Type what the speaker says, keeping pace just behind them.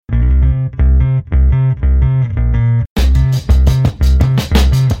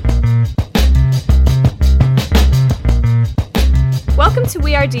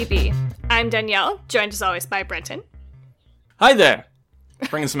ARDB. I'm Danielle, joined as always by Brenton. Hi there.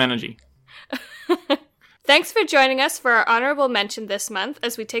 Bringing some energy. Thanks for joining us for our honorable mention this month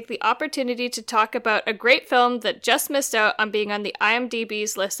as we take the opportunity to talk about a great film that just missed out on being on the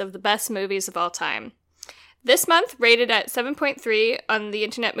IMDb's list of the best movies of all time. This month, rated at 7.3 on the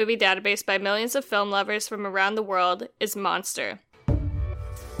Internet Movie Database by millions of film lovers from around the world, is Monster.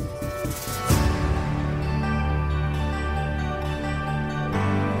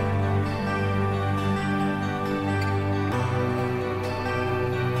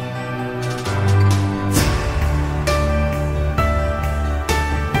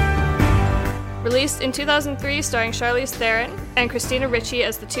 Released in 2003, starring Charlize Theron and Christina Ricci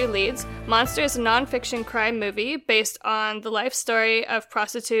as the two leads, Monster is a non-fiction crime movie based on the life story of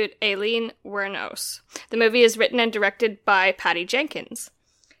prostitute Aileen Wuornos. The movie is written and directed by Patty Jenkins.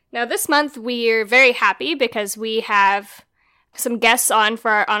 Now this month we're very happy because we have some guests on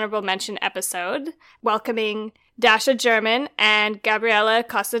for our honorable mention episode, welcoming Dasha German and Gabriella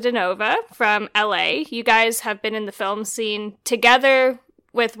Costadinova from LA. You guys have been in the film scene together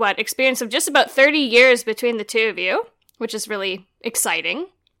with experience of just about 30 years between the two of you, which is really exciting.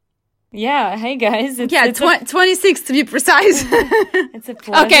 Yeah, hey guys. It's 26 to be precise. It's a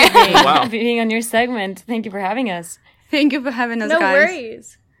pleasure being on your segment. Thank you for having us. Thank you for having us, guys. No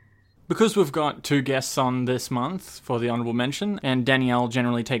worries. Because we've got two guests on this month for the honorable mention, and Danielle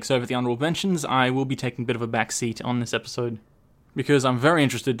generally takes over the honorable mentions, I will be taking a bit of a back seat on this episode. Because I'm very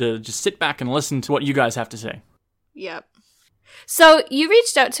interested to just sit back and listen to what you guys have to say. Yep. So you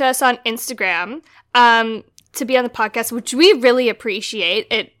reached out to us on Instagram to be on the podcast, which we really appreciate.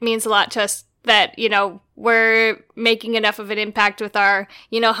 It means a lot to us that, we're making enough of an impact with our,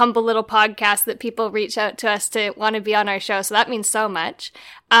 humble little podcast that people reach out to us to want to be on our show. So that means so much.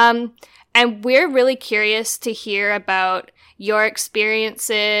 And we're really curious to hear about your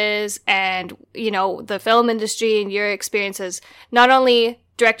experiences and, the film industry and your experiences, not only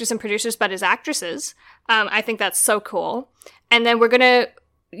directors and producers, but as actresses. I think that's so cool. And then we're going to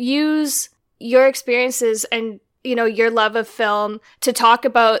use your experiences and, your love of film to talk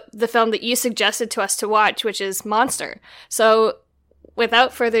about the film that you suggested to us to watch, which is Monster. So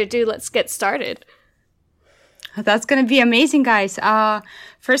without further ado, let's get started. That's going to be amazing, guys.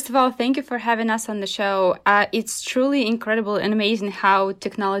 First of all, thank you for having us on the show. It's truly incredible and amazing how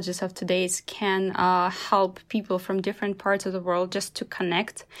technologies of today's can help people from different parts of the world just to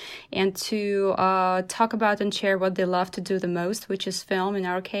connect and to talk about and share what they love to do the most, which is film in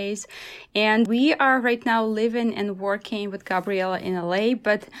our case. And we are right now living and working with Gabriella in LA,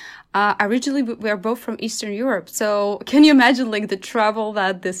 but originally we are both from Eastern Europe. So can you imagine the travel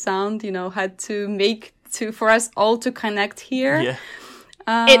that the sound, had to make for us all to connect here? Yeah.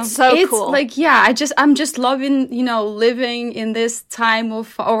 It's so cool. I'm just loving, living in this time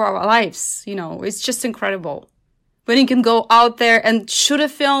of our lives. It's just incredible. When you can go out there and shoot a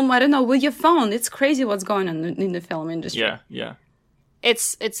film, I don't know, with your phone. It's crazy what's going on in the film industry. Yeah.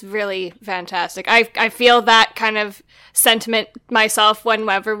 It's really fantastic. I feel that kind of sentiment myself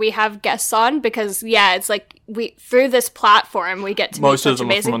whenever we have guests on because, it's we through this platform, we get to meet such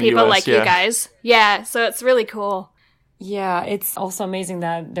amazing people like you guys. Yeah, so it's really cool. Yeah, it's also amazing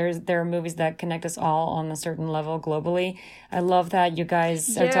that there are movies that connect us all on a certain level globally. I love that you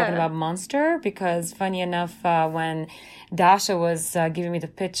guys are talking about Monster because funny enough, when Dasha was giving me the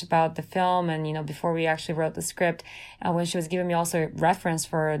pitch about the film and, before we actually wrote the script, when she was giving me also a reference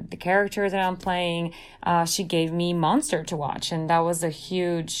for the character that I'm playing, she gave me Monster to watch. And that was a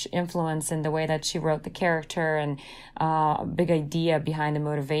huge influence in the way that she wrote the character and a big idea behind the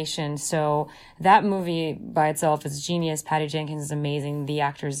motivation. So that movie by itself is genius. Patty Jenkins is amazing. The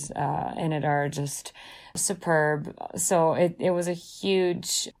actors in it are just superb. So it was a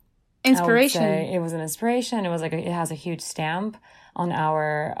huge inspiration. It was an inspiration. It was it has a huge stamp on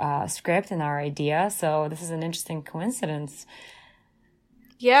our script and our idea. So this is an interesting coincidence.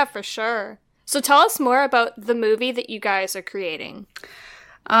 Yeah, for sure. So tell us more about the movie that you guys are creating.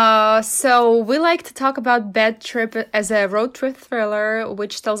 So we like to talk about Bad Trip as a road trip thriller,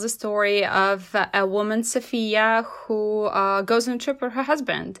 which tells the story of a woman, Sophia, who goes on a trip with her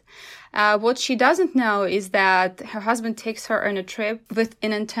husband. What she doesn't know is that her husband takes her on a trip with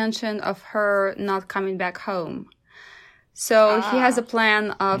an intention of her not coming back home. So he has a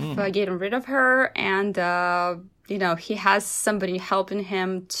plan of getting rid of her and, he has somebody helping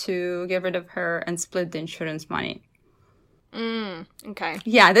him to get rid of her and split the insurance money. Okay.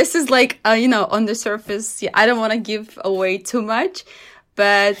 Yeah, this is on the surface. Yeah, I don't want to give away too much,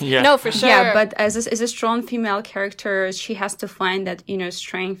 But No, for sure. yeah, but as a strong female character, she has to find that inner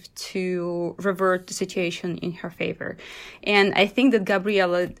strength to revert the situation in her favor. And I think that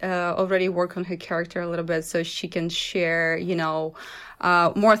Gabriella already worked on her character a little bit, so she can share,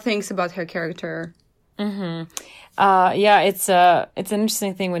 more things about her character. Yeah, it's an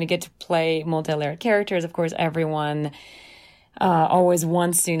interesting thing when you get to play multi-layered characters. Of course, everyone always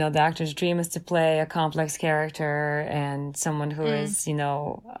wants to, the actor's dream is to play a complex character and someone who is,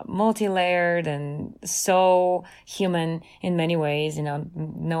 multi-layered and so human in many ways. No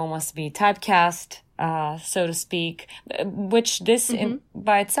one wants to be typecast, so to speak, which this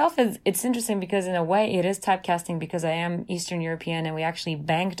by itself it's interesting because in a way it is typecasting because I am Eastern European and we actually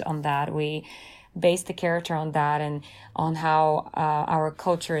banked on that. We based the character on that and on how our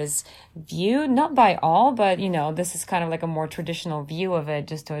culture is viewed, not by all, but, this is kind of like a more traditional view of it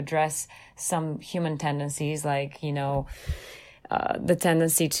just to address some human tendencies like, the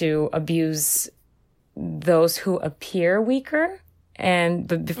tendency to abuse those who appear weaker.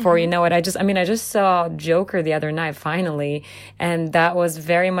 But before you know it, I just saw Joker the other night, finally. And that was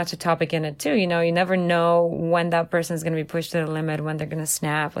very much a topic in it too. You never know when that person is going to be pushed to the limit, when they're going to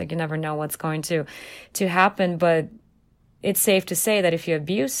snap. Like, you never know what's going to happen. But it's safe to say that if you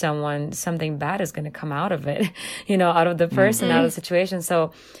abuse someone, something bad is going to come out of it, out of the person, out of the situation.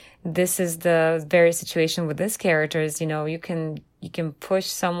 So this is the very situation with this character is, you can push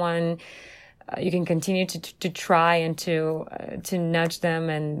someone. You can continue to try and to nudge them,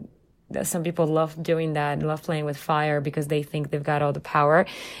 and some people love doing that, love playing with fire because they think they've got all the power.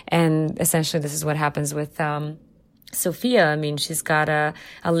 And essentially, this is what happens with Sophia. I mean, she's got a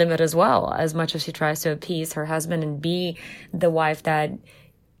limit as well. As much as she tries to appease her husband and be the wife that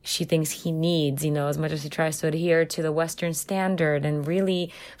she thinks he needs, as much as she tries to adhere to the Western standard and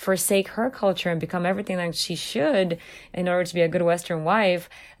really forsake her culture and become everything like she should in order to be a good Western wife,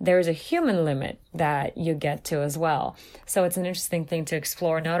 there is a human limit that you get to as well. So it's an interesting thing to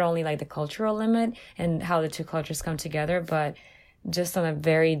explore, not only like the cultural limit and how the two cultures come together, but just on a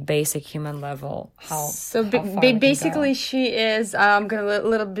very basic human level. Basically she is, I'm going to a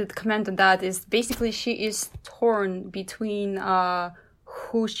little bit comment on that, is basically she is torn between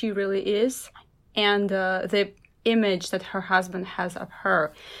who she really is and the image that her husband has of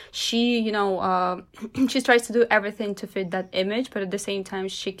her. She, she tries to do everything to fit that image, but at the same time,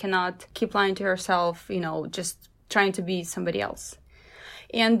 she cannot keep lying to herself, just trying to be somebody else.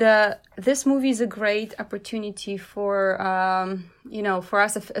 And this movie is a great opportunity for, for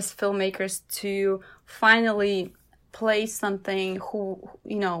us as filmmakers to finally play something who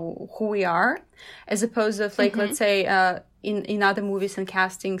we are, as opposed to let's say, in other movies and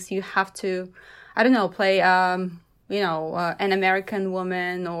castings, you have to, play, an American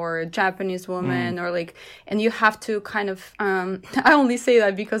woman or a Japanese woman and you have to kind of, I only say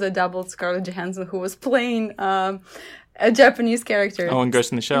that because I doubled Scarlett Johansson, who was playing, a Japanese character. Oh, and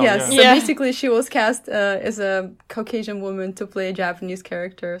Ghost in the Shell. Yes. So basically she was cast, as a Caucasian woman to play a Japanese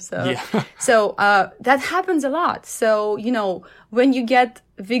character. So, that happens a lot. So, when you get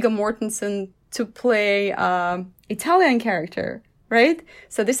Viggo Mortensen to play, Italian character, right?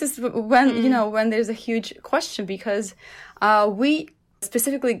 So this is when, when there's a huge question because, we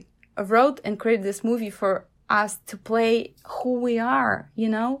specifically wrote and created this movie for us to play who we are,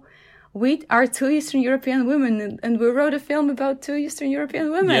 We are two Eastern European women and we wrote a film about two Eastern European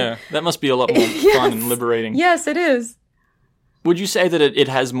women. Yeah, that must be a lot more fun and liberating. Yes, it is. Would you say that it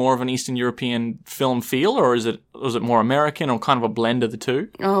has more of an Eastern European film feel, or is it more American, or kind of a blend of the two?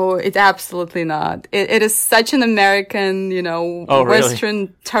 Oh, it's absolutely not. It is such an American, Western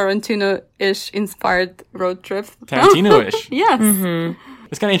Tarantino-ish inspired road trip. Tarantino-ish? Yes. Mm-hmm.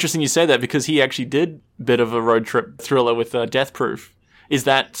 It's kind of interesting you say that because he actually did a bit of a road trip thriller with Death Proof. Is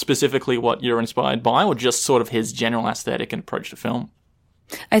that specifically what you're inspired by, or just sort of his general aesthetic and approach to film?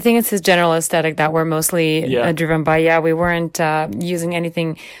 I think it's his general aesthetic that we're mostly driven by. Yeah, we weren't using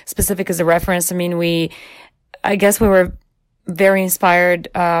anything specific as a reference. I mean, I guess we were very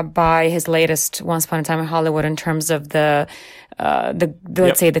inspired by his latest Once Upon a Time in Hollywood in terms of the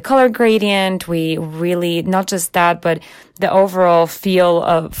let's say the color gradient. We really, not just that, but the overall feel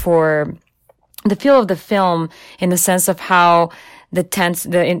of the film in the sense of how the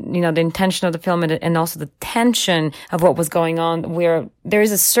intention of the film and also the tension of what was going on, where there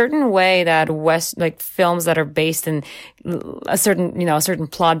is a certain way that films that are based in a certain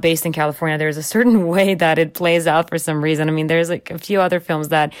plot based in California, there's a certain way that it plays out for some reason. I mean, there's a few other films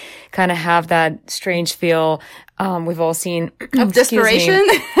that kind of have that strange feel. We've all seen of desperation.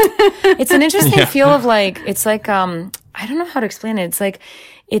 It's an interesting feel of I don't know how to explain it.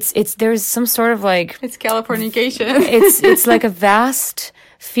 there's some sort of like, It's Californication. it's like a vast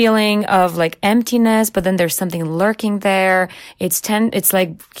feeling of like emptiness, but then there's something lurking there. It's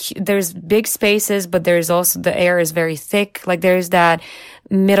like there's big spaces, but there's also, the air is very thick. Like there's that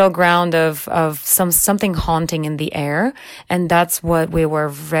middle ground of something haunting in the air. And that's what we were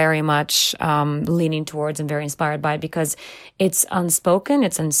very much, leaning towards and very inspired by, because it's unspoken,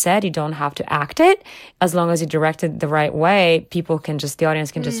 it's unsaid. You don't have to act it. As long as you direct it the right way, the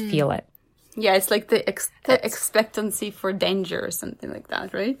audience can just feel it. Yeah, it's like the expectancy for danger or something like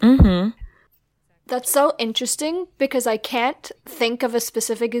that, right? Mm-hmm. That's so interesting because I can't think of a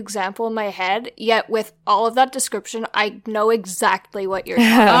specific example in my head, yet with all of that description, I know exactly what you're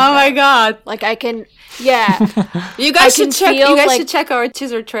talking about. Oh my god. Like I can, yeah. You guys should feel check our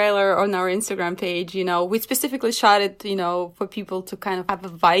teaser trailer on our Instagram page. You know, we specifically shot it, you know, for people to kind of have a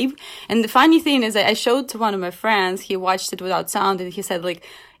vibe. And the funny thing is that I showed to one of my friends, he watched it without sound, and he said, like,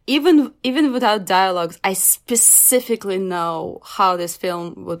 even without dialogues, I specifically know how this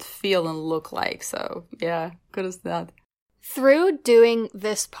film would feel and look like. So yeah, good as that. Through doing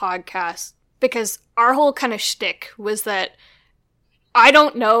this podcast, because our whole kind of shtick was that I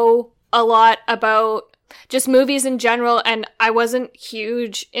don't know a lot about just movies in general, and I wasn't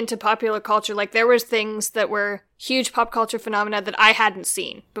huge into popular culture. Like there was things that were huge pop culture phenomena that I hadn't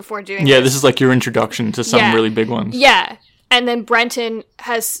seen before doing this is like your introduction to some really big ones. Yeah. And then Brenton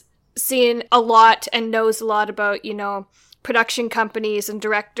has seen a lot and knows a lot about, you know, production companies and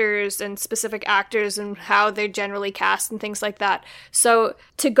directors and specific actors and how they're generally cast and things like that. So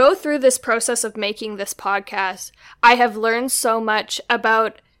to go through this process of making this podcast, I have learned so much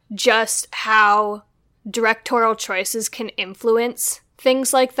about just how directorial choices can influence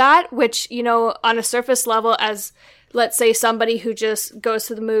things like that, which, you know, on a surface level, as let's say somebody who just goes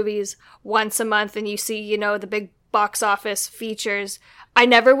to the movies once a month and you see, you know, the big box office features, I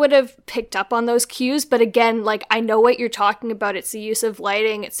never would have picked up on those cues. But again, like, I know what you're talking about. It's the use of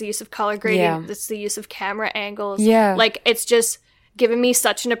lighting, it's the use of color grading, it's the use of camera angles. Yeah. Like, it's just given me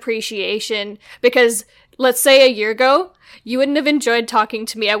such an appreciation, because let's say a year ago, you wouldn't have enjoyed talking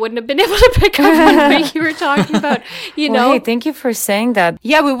to me. I wouldn't have been able to pick up on what you were talking about, you know? Hey, thank you for saying that.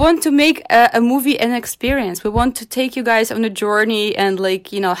 Yeah, we want to make a movie an experience. We want to take you guys on a journey and,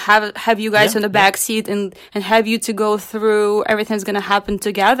 like, you know, have you guys on the back seat and have you to go through everything's going to happen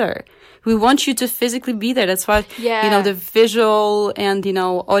together. We want you to physically be there. That's why, you know, the visual and, you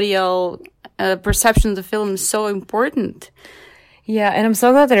know, audio perception of the film is so important. Yeah, and I'm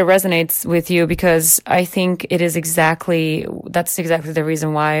so glad that it resonates with you, because I think that's exactly the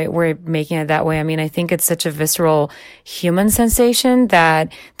reason why we're making it that way. I mean, I think it's such a visceral human sensation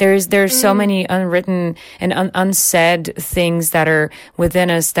that there's so many unwritten and unsaid things that are within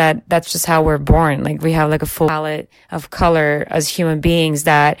us, that's just how we're born. Like, we have like a full palette of color as human beings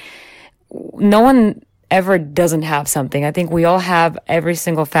that no one ever doesn't have something. I think we all have every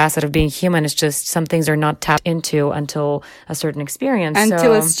single facet of being human. It's just some things are not tapped into until a certain experience.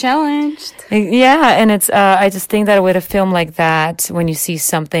 Until it's challenged. Yeah, and it's I just think that with a film like that, when you see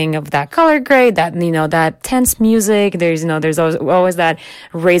something of that color grade, that, you know, that tense music, there's always that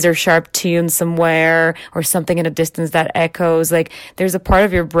razor sharp tune somewhere or something in the distance that echoes. Like, there's a part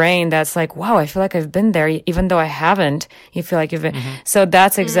of your brain that's like, wow, I feel like I've been there, even though I haven't. You feel like you've been. Mm-hmm. So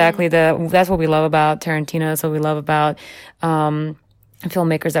that's exactly that's what we love about Tarantino. That's what we love about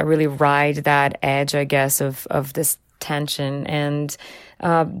filmmakers that really ride that edge, I guess, of this tension. And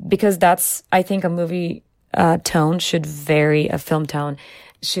because that's, I think, a movie tone should vary, a film tone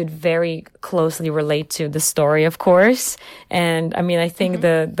should very closely relate to the story, of course. And I mean, I think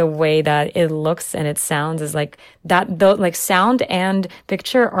the way that it looks and it sounds is like that, like sound and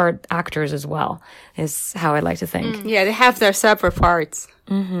picture are actors as well, is how I like to think. Yeah, they have their separate parts.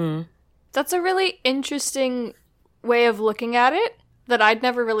 Mm-hmm. That's a really interesting way of looking at it that I'd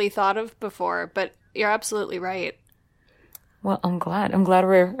never really thought of before, but you're absolutely right. Well, I'm glad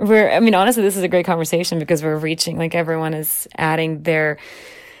we're, I mean, honestly, this is a great conversation because we're reaching, like, everyone is adding their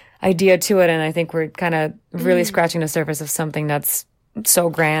idea to it. And I think we're kind of really scratching the surface of something that's so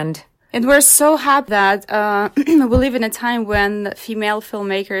grand. And we're so happy that we live in a time when female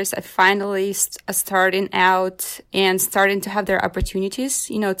filmmakers are finally starting out and starting to have their opportunities,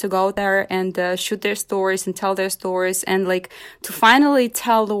 you know, to go there and shoot their stories and tell their stories, and, like, to finally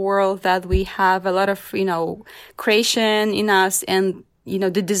tell the world that we have a lot of, you know, creation in us and, you know,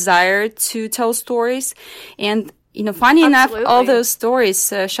 the desire to tell stories. And funny enough, Absolutely. all those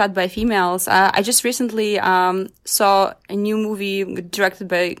stories shot by females. I just recently saw a new movie directed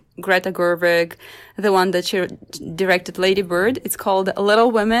by Greta Gerwig, the one that she directed Lady Bird. It's called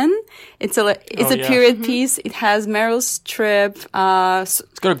Little Women. It's a period piece. It has Meryl Streep.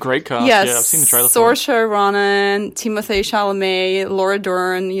 It's got a great cast. Yes, Yeah, I've seen the trailer for it. Saoirse Ronan, Timothée Chalamet, Laura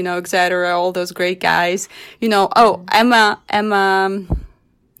Dern, etc. All those great guys. Emma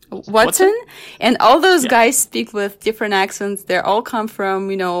Watson, and all those guys speak with different accents. They all come from,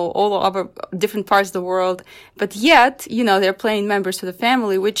 all over different parts of the world, but yet, they're playing members of the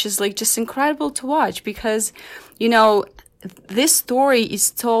family, which is like just incredible to watch because, this story is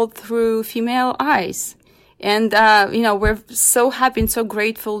told through female eyes. And, we're so happy and so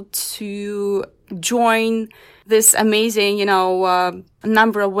grateful to join this amazing,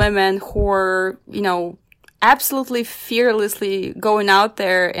 number of women who are, absolutely fearlessly going out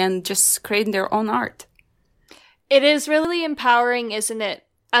there and just creating their own art. It is really empowering, isn't it,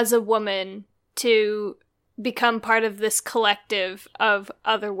 as a woman to become part of this collective of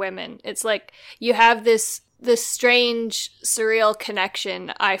other women. It's like you have this strange, surreal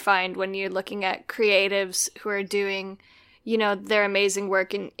connection, I find, when you're looking at creatives who are doing, their amazing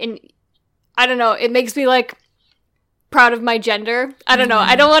work. And I don't know, it makes me, proud of my gender. I don't know.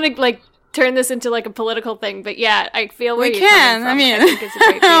 I don't want to, turn this into a political thing, but yeah, I feel where you're coming from. I think it's a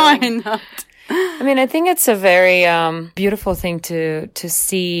great feeling. Why not? I think it's a very beautiful thing to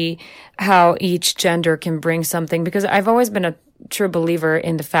see how each gender can bring something, because I've always been a true believer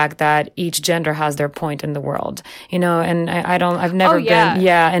in the fact that each gender has their point in the world, and I've never been,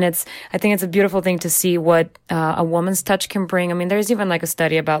 and I think it's a beautiful thing to see what a woman's touch can bring. There's even a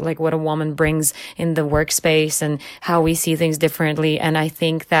study about what a woman brings in the workspace and how we see things differently. And I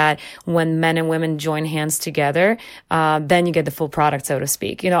think that when men and women join hands together, then you get the full product, so to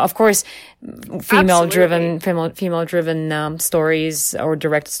speak. Of course, female driven stories or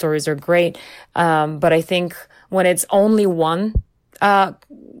directed stories are great. But I think when it's only one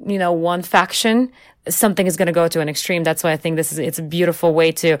faction, something is going to go to an extreme. That's why I think it's a beautiful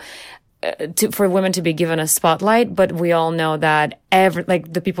way for women to be given a spotlight. But we all know that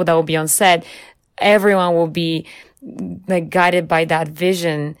the people that will be on set, everyone will be guided by that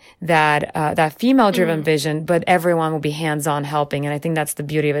vision, that female driven vision, but everyone will be hands-on helping. And I think that's the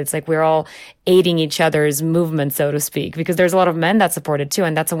beauty of it. It's we're all aiding each other's movement, so to speak, because there's a lot of men that support it too.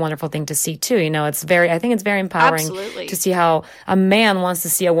 And that's a wonderful thing to see too. I think it's very empowering to see how a man wants to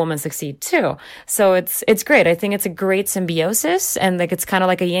see a woman succeed too. So it's great. I think it's a great symbiosis, and it's kind of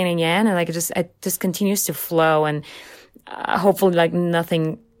like a yin and yang, and it just continues to flow, and hopefully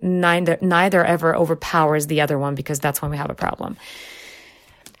neither ever overpowers the other one, because that's when we have a problem.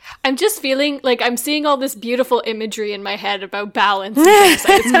 I'm just feeling I'm seeing all this beautiful imagery in my head about balance.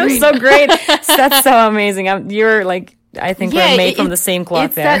 It's so great. That's so amazing. You're I think we're made from the same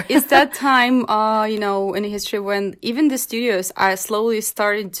cloth there. It's that time, in history when even the studios are slowly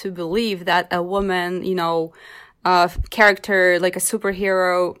starting to believe that a woman, character, like a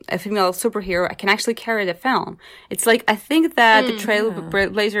superhero, a female superhero, can actually carry the film. It's I think that the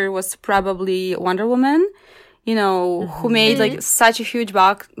trailblazer was probably Wonder Woman, who made such a huge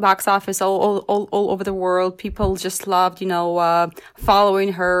box office all over the world. People just loved,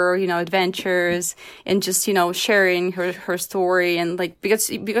 following her, adventures, and just, sharing her story, and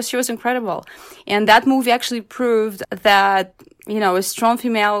because she was incredible. And that movie actually proved that, a strong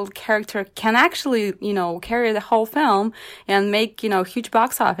female character can actually, carry the whole film and make, huge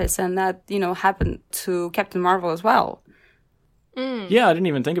box office. And that, happened to Captain Marvel as well. Yeah, I didn't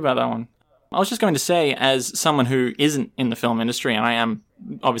even think about that one. I was just going to say, as someone who isn't in the film industry, and I am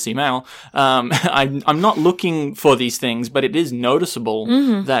obviously male, I'm not looking for these things, but it is noticeable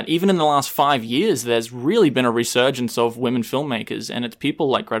that even in the last 5 years, there's really been a resurgence of women filmmakers, and it's people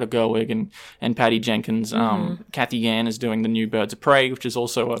like Greta Gerwig and Patty Jenkins. Kathy Yan is doing the new Birds of Prey, which is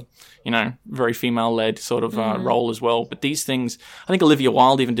also a very female-led sort of role as well. But these things, I think Olivia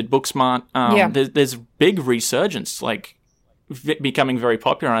Wilde even did Booksmart. There's big resurgence, becoming very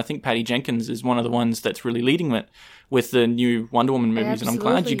popular, and I think Patty Jenkins is one of the ones that's really leading it with the new Wonder Woman movies. And I'm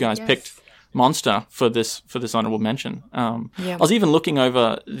glad you guys picked Monster for this honorable mention. I was even looking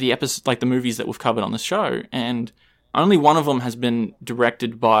over the episode, the movies that we've covered on the show, and only one of them has been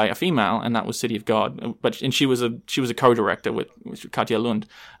directed by a female, and that was City of God. And she was a co-director with Katja Lund.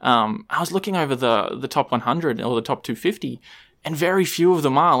 I was looking over the top 100 or the top 250. And very few of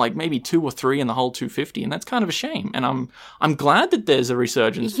them are, maybe 2 or 3 in the whole 250, and that's kind of a shame. And I'm glad that there's a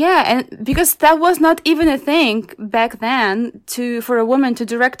resurgence. Yeah, and because that was not even a thing back then for a woman to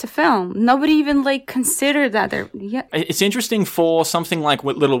direct a film. Nobody even considered that. It's interesting for something like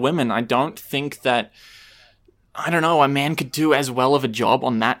Little Women. I don't think that I don't know, a man could do as well of a job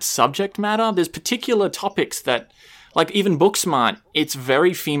on that subject matter. There's particular topics that, like even Booksmart, it's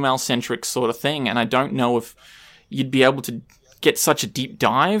very female-centric sort of thing, and I don't know if you'd be able to get such a deep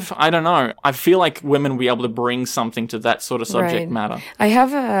dive. I don't know. I feel like women will be able to bring something to that sort of subject matter. I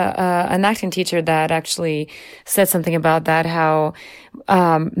have an acting teacher that actually said something about that, how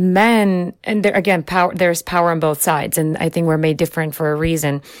men, and there, again, there's power on both sides, and I think we're made different for a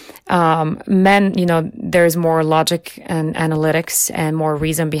reason. Men, there's more logic and analytics and more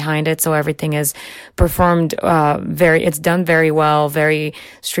reason behind it, so everything is performed it's done very well, very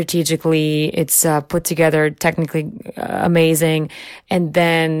strategically. It's put together technically amazing. And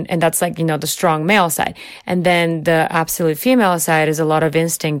that's like, the strong male side. And then the absolute female side is a lot of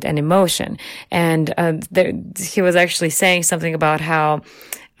instinct and emotion. And he was actually saying something about how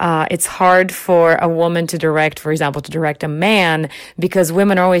it's hard for a woman to direct, for example, to direct a man, because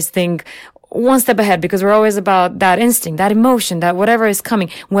women always think one step ahead, because we're always about that instinct, that emotion, that whatever is coming.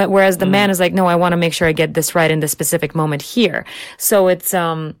 Whereas the man is like, no, I want to make sure I get this right in this specific moment here. So it's,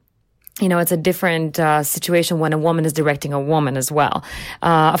 it's a different situation when a woman is directing a woman as well.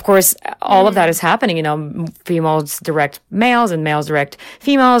 Of course, all of that is happening. Females direct males and males direct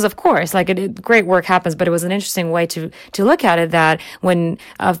females. Of course, great work happens. But it was an interesting way to look at it, that when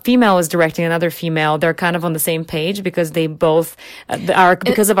a female is directing another female, they're kind of on the same page, because they both are,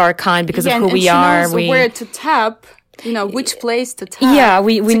 because of our kind, because of who we are. We where to tap. Which place to tap. Yeah,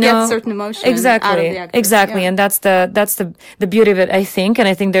 we to know get certain emotion exactly, out of the actors. exactly, yeah. And that's the beauty of it, I think. And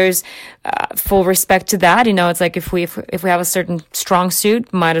I think there's full respect to that. It's like if we have a certain strong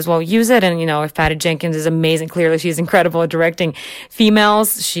suit, might as well use it. And if Patty Jenkins is amazing, clearly she's incredible at directing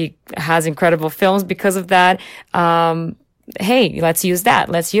females. She has incredible films because of that. Hey, let's use that.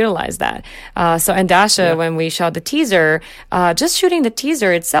 Let's utilize that. And Dasha, when we shot the teaser, just shooting the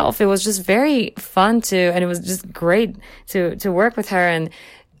teaser itself, it was just very fun and it was just great to work with her and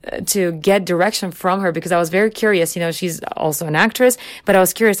to get direction from her, because I was very curious. She's also an actress, but I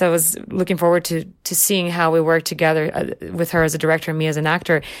was curious. I was looking forward to seeing how we work together with her as a director and me as an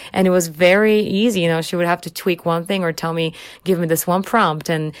actor. And it was very easy. She would have to tweak one thing or give me this one prompt,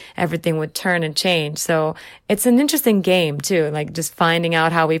 and everything would turn and change. So it's an interesting game too, like just finding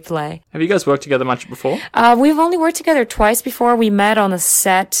out how we play. Have you guys worked together much before? We've only worked together twice before. We met on a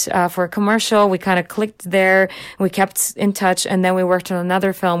set for a commercial. We kind of clicked there. We kept in touch, and then we worked on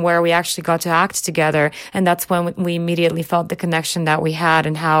another film where we actually got to act together. And that's when we immediately felt the connection that we had,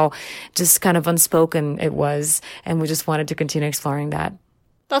 and how just kind of unspoken it was. And we just wanted to continue exploring that.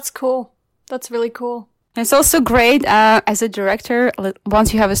 That's cool. That's really cool. It's also great as a director,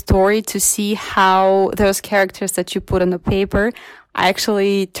 once you have a story, to see how those characters that you put on the paper are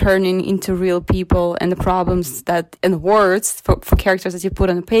actually turning into real people, and the problems and words for characters that you put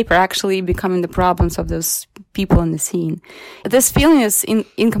on the paper actually becoming the problems of those people in the scene. This feeling is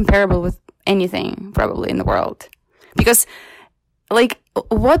incomparable with anything probably in the world, because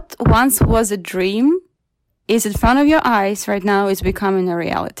what once was a dream is in front of your eyes right now, is becoming a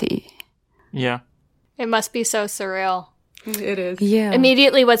reality. Yeah. It must be so surreal. It is. Yeah.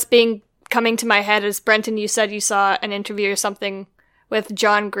 Immediately what's coming to my head is, Brenton, you said you saw an interview or something with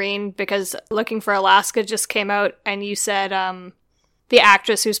John Green, because Looking for Alaska just came out, and you said the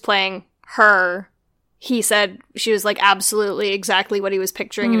actress who's playing her, he said she was absolutely exactly what he was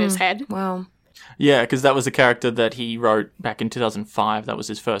picturing in his head. Wow. Yeah, because that was a character that he wrote back in 2005. That was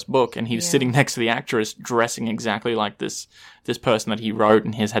his first book, and he was sitting next to the actress, dressing exactly like this person that he wrote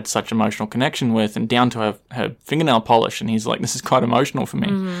and has had such emotional connection with, and down to her fingernail polish. And he's like, "This is quite emotional for me."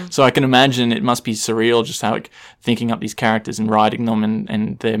 Mm-hmm. So I can imagine it must be surreal, just how thinking up these characters and writing them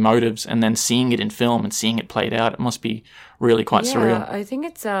and their motives, and then seeing it in film and seeing it played out. It must be really quite surreal. I think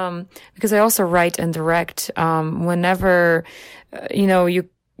it's because I also write and direct. Whenever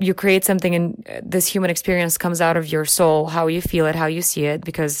you create something, and this human experience comes out of your soul, how you feel it, how you see it,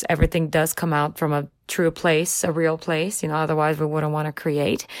 because everything does come out from a true place, a real place, otherwise we wouldn't want to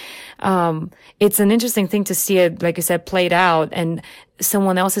create. It's an interesting thing to see it, like you said, played out, and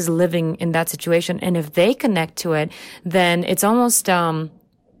someone else is living in that situation. And if they connect to it, then it's almost,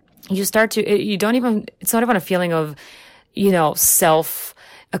 it's not even a feeling of, self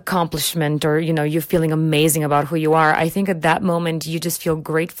accomplishment, or you feeling amazing about who you are. I think at that moment you just feel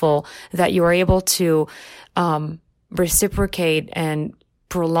grateful that you are able to reciprocate and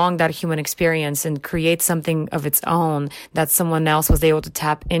prolong that human experience and create something of its own that someone else was able to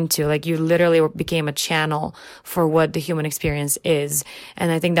tap into. Like, you literally became a channel for what the human experience is.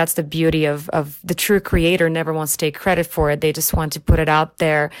 And I think that's the beauty of the true creator never wants to take credit for it. They just want to put it out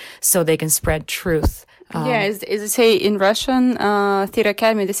there so they can spread truth As they say in Russian theater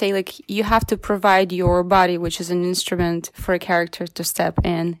academy, they say like you have to provide your body, which is an instrument for a character to step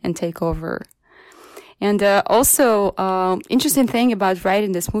in and take over. And also, interesting thing about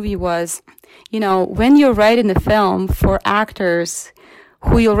writing this movie was, when you're writing a film for actors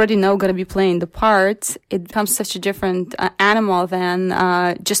who you already know going to be playing the parts, it becomes such a different animal than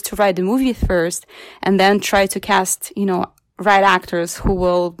just to write the movie first and then try to cast, right actors who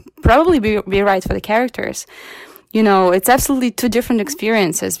will probably be right for the characters. It's absolutely two different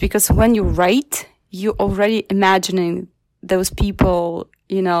experiences, because when you write, you're already imagining those people,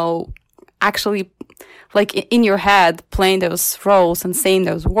 actually like in your head playing those roles and saying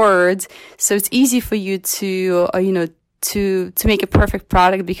those words. So it's easy for you to, to make a perfect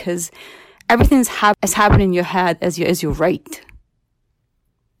product, because everything is happening in your head as you write.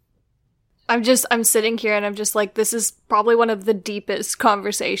 I'm sitting here and I'm just like, this is probably one of the deepest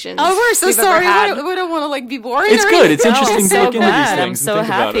conversations. Oh, we're so we've sorry. ever had. We don't want to be boring. It's good. It's interesting to look into these things. I'm so and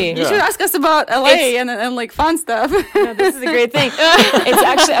think about happy. it. You should ask us about LA and like fun stuff. No, this is a great thing. It's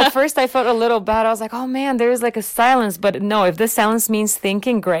actually, at first I felt a little bad. I was like, oh man, there's like a silence. But no, if this silence means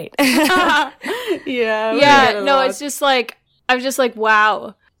thinking, great. Yeah, no, it's just like, I'm just like,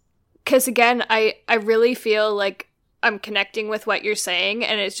 wow. Because again, I really feel like I'm connecting with what you're saying,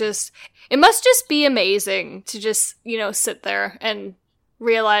 and it must just be amazing to just, sit there and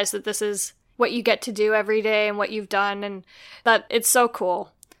realize that this is what you get to do every day and what you've done, and that it's so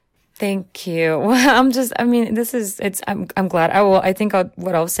cool. Thank you. Well, I'm glad.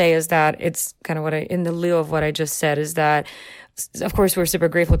 What I'll say is that it's kind of in the lieu of what I just said, is that, of course, we're super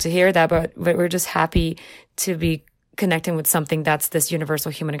grateful to hear that, but we're just happy to be connecting with something that's this universal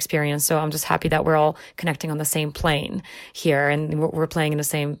human experience. So I'm just happy that we're all connecting on the same plane here, and we're playing in the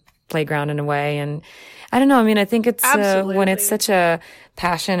same playground in a way. And I don't know. I think it's when it's such a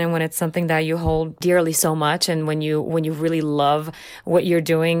passion, and when it's something that you hold dearly so much, and when you really love what you're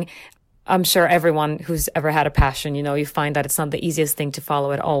doing. I'm sure everyone who's ever had a passion, you find that it's not the easiest thing to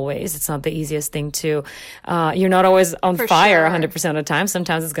follow it always. It's not the easiest thing to, you're not always on fire 100% of the time.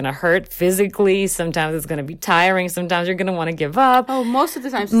 Sometimes it's going to hurt physically. Sometimes it's going to be tiring. Sometimes you're going to want to give up. Oh, most of the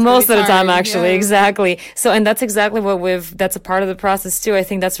time. Most of the time, actually. Yeah. Exactly. So, and that's exactly that's a part of the process too. I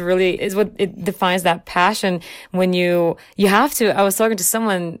think that's is what it defines that passion, when you have to. I was talking to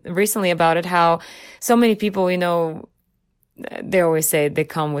someone recently about it, how so many people, they always say they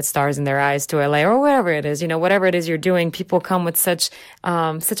come with stars in their eyes to LA, or whatever it is, whatever it is you're doing, people come with such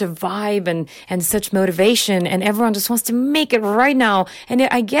a vibe and such motivation, and everyone just wants to make it right now. And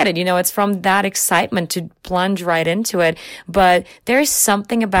I get it, it's from that excitement to plunge right into it. But there's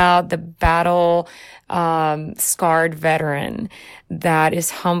something about the battle, scarred veteran that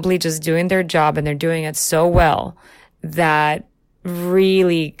is humbly just doing their job, and they're doing it so well that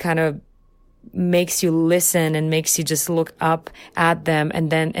really kind of makes you listen and makes you just look up at them,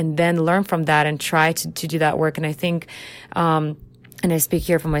 and then learn from that and try to do that work. And I think, and I speak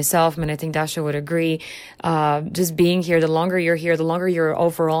here for myself, and I think Dasha would agree, just being here, the longer you're here, the longer you're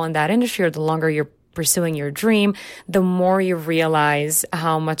overall in that industry, or the longer you're pursuing your dream, the more you realize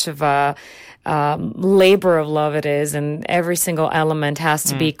how much of a labor of love it is, and every single element has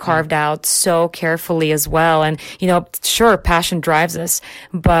to be carved out so carefully as well. And sure, passion drives us,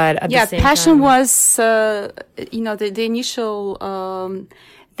 but at the same passion time, was the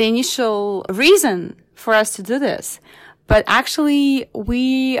initial reason for us to do this. But actually,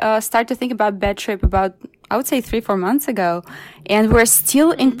 we started to think about Bad Trip about, I would say, 3-4 months ago, and we're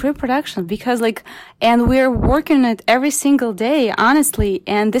still in pre-production, because and we're working it every single day, honestly.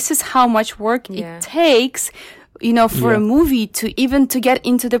 And this is how much work it takes, for a movie to get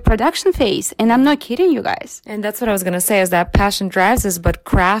into the production phase. And I'm not kidding you guys. And that's what I was going to say, is that passion drives us, but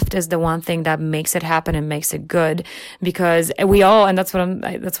craft is the one thing that makes it happen and makes it good. Because we all, and that's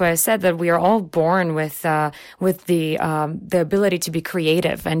why I said that we are all born with the ability to be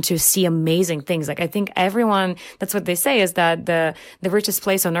creative and to see amazing things. Like, I think everyone, that's what they say, is that the richest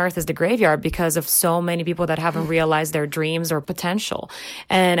place on earth is the graveyard, because of so many people that haven't realized their dreams or potential.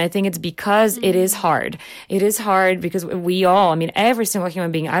 And I think it's because it is hard. It is hard because we all, every single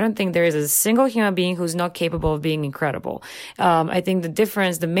human being, I don't think there is a single human being who's not capable of being incredible. I think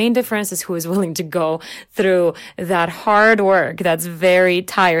the main difference is who is willing to go through that hard work that's very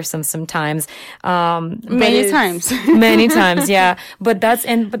tiresome sometimes. Many times. Many times, yeah. But that's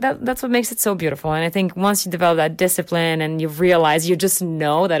what makes it so beautiful. And I think once you develop that discipline and you realize, you just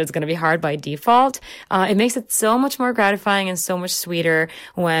know that it's going to be hard by default, it makes it so much more gratifying and so much sweeter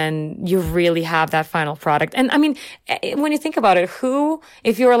when you really have that final product. And mean, when you think about it,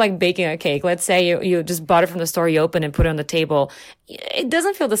 if you were like baking a cake, let's say you just bought it from the store, you open it and put it on the table, it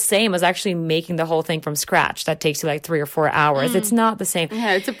doesn't feel the same as actually making the whole thing from scratch. That takes you like 3 or 4 hours. It's not the same.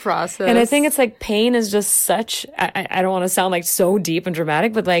 Yeah, it's a process. And I think it's like pain is just such, I don't want to sound like so deep and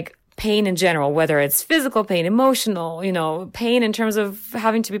dramatic, but like pain in general, whether it's physical pain, emotional, pain in terms of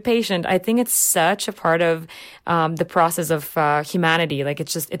having to be patient. I think it's such a part of the process of humanity. Like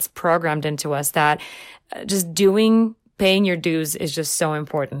it's programmed into us that just paying your dues is just so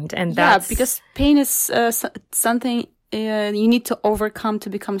important. And that's because pain is something you need to overcome to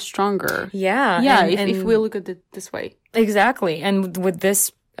become stronger. Yeah. If we look at it this way. Exactly. And with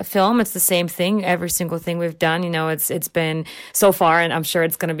this film, it's the same thing. Every single thing we've done, it's been so far, and I'm sure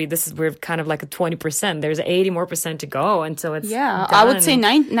it's going to be, we're kind of like a 20%. There's 80 more % to go until it's done. I would say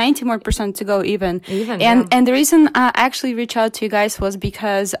 90 more % to go even. And the reason I actually reached out to you guys was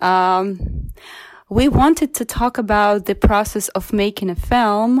because, we wanted to talk about the process of making a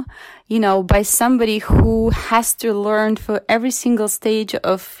film, by somebody who has to learn for every single stage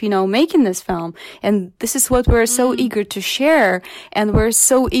of, making this film. And this is what we're so eager to share. And we're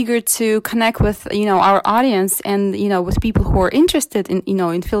so eager to connect with, our audience and, with people who are interested in,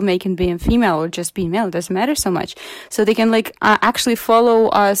 in filmmaking, being female or just being male. It doesn't matter so much. So they can actually follow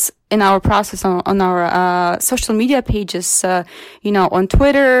us in our process on our social media pages, on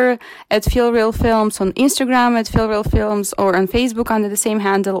Twitter at Feel Real Films, on Instagram at Feel Real Films, or on Facebook under the same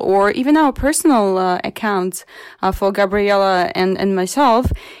handle, or even our personal account for Gabriela and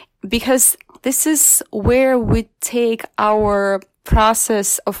myself, because this is where we take our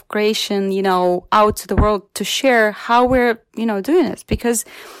process of creation, out to the world to share how we're, doing this. Because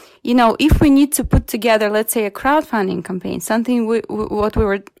if we need to put together, let's say, a crowdfunding campaign, something what we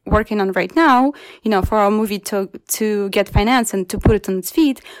were working on right now, for our movie to get finance and to put it on its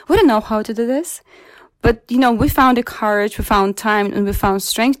feet, we don't know how to do this. But, we found the courage, we found time, and we found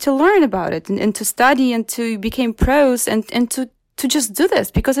strength to learn about it and to study and to become pros and to just do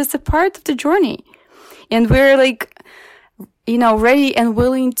this because it's a part of the journey. And we're ready and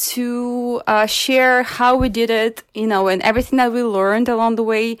willing to share how we did it, and everything that we learned along the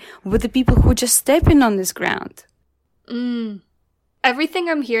way with the people who just step in on this ground. Everything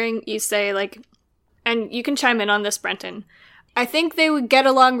I'm hearing you say, and you can chime in on this, Brenton, I think they would get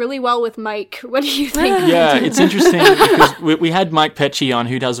along really well with Mike. What do you think? Yeah, it's interesting because we had Mike Pecci on,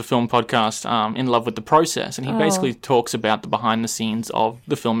 who does a film podcast, In Love with the Process, and he basically talks about the behind the scenes of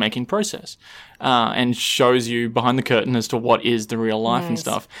the filmmaking process. And shows you behind the curtain as to what is the real life and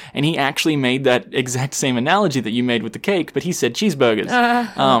stuff. And he actually made that exact same analogy that you made with the cake, but he said cheeseburgers.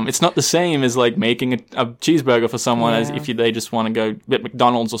 It's not the same as making a cheeseburger for someone as if they just want to go at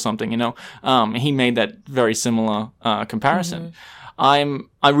McDonald's or something, He made that very similar comparison.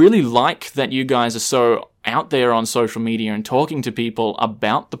 I really like that you guys are so out there on social media and talking to people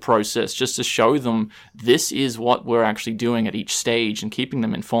about the process just to show them this is what we're actually doing at each stage and keeping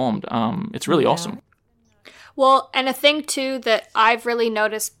them informed. It's really awesome. Well, and a thing too that I've really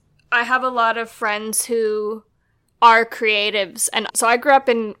noticed, I have a lot of friends who are creatives. And so I grew up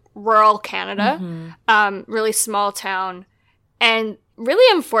in rural Canada, really small town. And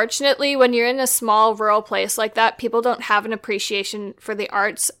really, unfortunately, when you're in a small rural place like that, people don't have an appreciation for the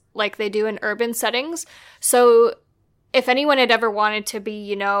arts like they do in urban settings. So if anyone had ever wanted to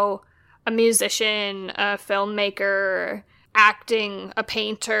be, a musician, a filmmaker, acting, a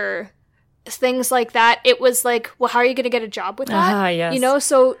painter, things like that, it was like, well, how are you going to get a job with that? Yes.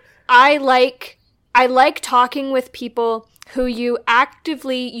 So I like talking with people who you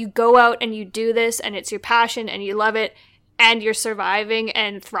go out and you do this and it's your passion and you love it and you're surviving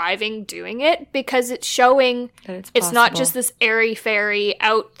and thriving doing it, because it's showing that it's not just this airy-fairy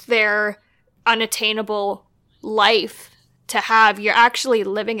out there unattainable life to have. You're actually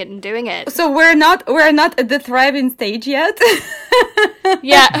living it and doing it. So we're not at the thriving stage yet.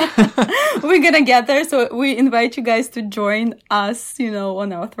 Yeah. We're gonna get there. So we invite you guys to join us,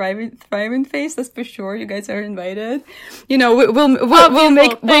 on our thriving phase. That's for sure. You guys are invited. We'll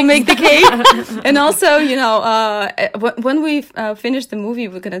make the cake. And also, when we finish the movie,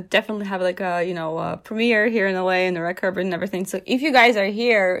 we're gonna definitely have a premiere here in LA and the red carpet and everything. So if you guys are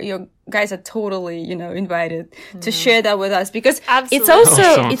here, you guys are totally, invited to share that with us, because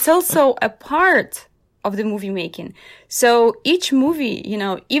it's also a part of the movie making. So each movie,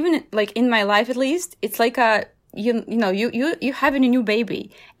 even in my life at least, it's like you having a new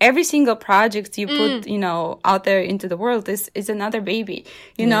baby. Every single project you put, out there into the world is another baby.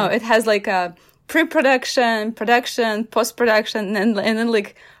 It has a pre-production, production, post-production, and then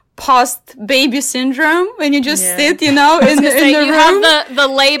post baby syndrome when you just sit, in the room. You have the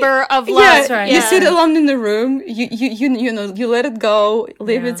labor of love. Yeah, right. You sit alone in the room. You let it go,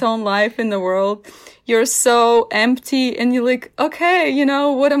 live its own life in the world. You're so empty, and you're like, okay,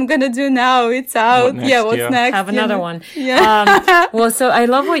 what I'm gonna do now? It's out. What's next? Have another one. Yeah. Well, so I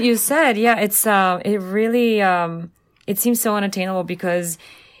love what you said. Yeah, it's it really it seems so unattainable because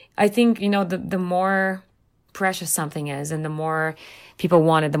I think the more precious something is, and the more people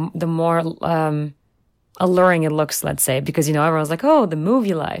want it, the more alluring it looks, let's say, because, everyone's like, oh, the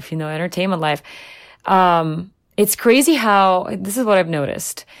movie life, entertainment life. It's crazy how, this is what I've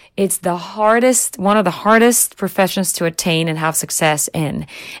noticed. It's one of the hardest professions to attain and have success in.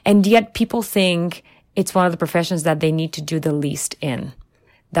 And yet people think it's one of the professions that they need to do the least in.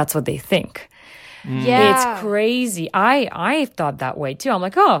 That's what they think. Yeah. It's crazy. I thought that way too. I'm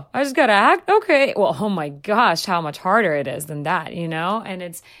like, oh, I just gotta act? Okay. Well, oh my gosh, how much harder it is than that, And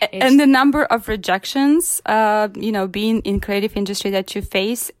it's and the number of rejections, being in creative industry that you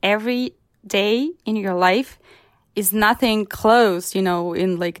face every day in your life is nothing close,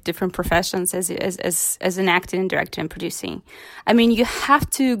 in like different professions as an acting, director, and producing. I mean, you have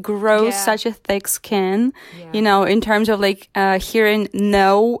to grow such a thick skin, in terms of like hearing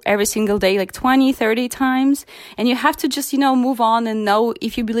no every single day, like 20, 30 times. And you have to just, move on and know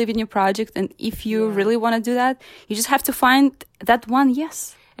if you believe in your project and if you really want to do that, you just have to find that one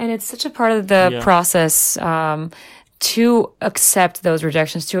yes. And it's such a part of the process, to accept those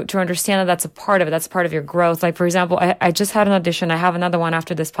rejections, to understand that that's a part of it. That's part of your growth. Like, for example, I just had an audition. I have another one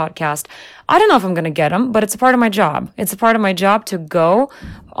after this podcast. I don't know if I'm going to get them, but it's a part of my job. It's a part of my job to go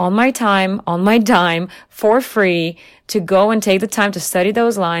on my time, on my dime, for free, to go and take the time to study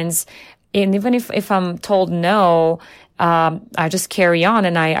those lines. And even if I'm told no, I just carry on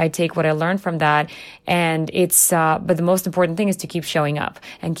and I take what I learned from that. And but the most important thing is to keep showing up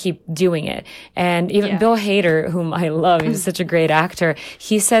and keep doing it. And even Bill Hader, whom I love, he's such a great actor.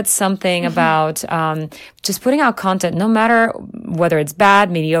 He said something about, just putting out content, no matter whether it's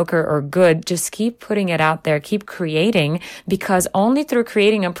bad, mediocre, or good, just keep putting it out there, keep creating, because only through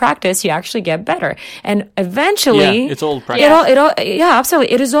creating and practice, you actually get better. And eventually, it's all practice.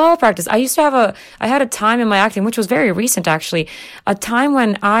 Absolutely. It is all practice. I had a time in my acting, which was very recent, actually, a time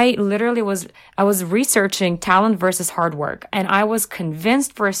when I literally was researching talent versus hard work. And I was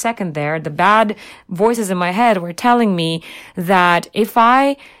convinced for a second there, the bad voices in my head were telling me that if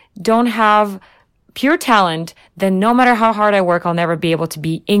I don't have pure talent, then no matter how hard I work, I'll never be able to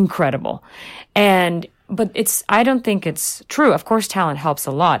be incredible. But I don't think it's true. Of course, talent helps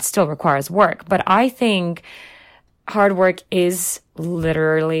a lot, still requires work. But I think hard work is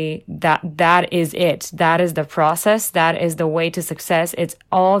literally that is it. That is the process. That is the way to success. It's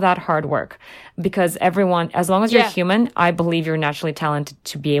all that hard work, because everyone, as long as you're human, I believe you're naturally talented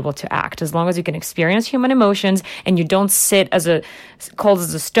to be able to act. As long as you can experience human emotions and you don't sit cold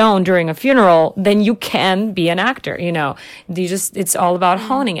as a stone during a funeral, then you can be an actor. It's all about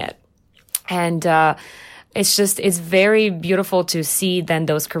honing it. And, it's very beautiful to see then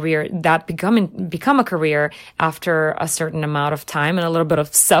those career that become a career after a certain amount of time and a little bit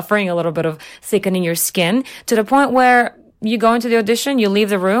of suffering, a little bit of thickening your skin, to the point where you go into the audition, you leave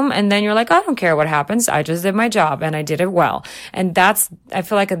the room, and then you're like, I don't care what happens. I just did my job and I did it well. And I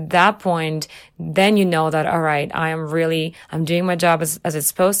feel like at that point, then you know that, all right, I'm doing my job as it's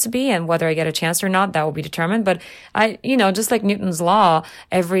supposed to be. And whether I get a chance or not, that will be determined. But just like Newton's law,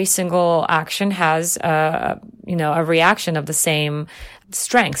 every single action has, a reaction of the same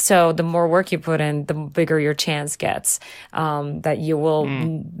strength. So the more work you put in, the bigger your chance gets, that you will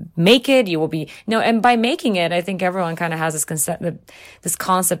make it, you will be, and by making it, I think everyone kind of has this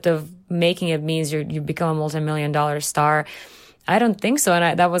concept of making it means you become a multi-million-dollar star. I don't think so.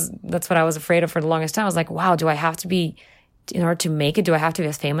 And that's what I was afraid of for the longest time. I was like, wow, do I have to be, in order to make it, do I have to be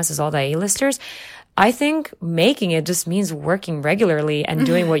as famous as all the A-listers? I think making it just means working regularly and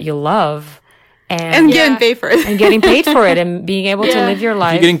doing what you love. And getting paid for it. And getting paid for it and being able to live your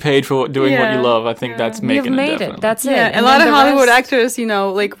life. If you're getting paid for doing what you love, I think that's making You've made it. That's it. And a lot of Hollywood actors,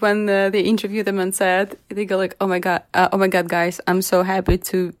 like when they interview them on set, they go like, oh my God, guys, I'm so happy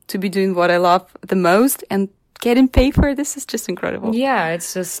to be doing what I love the most and getting paid for it. This is just incredible. Yeah,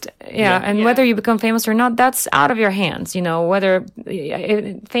 it's just, and whether you become famous or not, that's out of your hands. Whether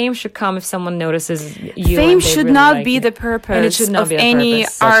fame should come if someone notices you. Fame should not be the purpose of any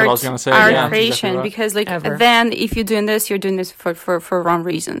art creation, exactly, because then if you're doing this for wrong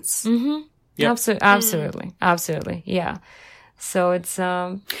reasons. Mm-hmm. Yep. Absolutely. Yeah. So it's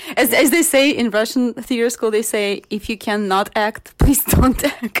as they say in Russian theater school, they say, if you cannot act, please don't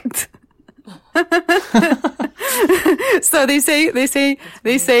act. So they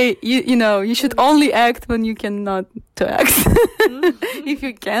say you know you should only act when you cannot to act. If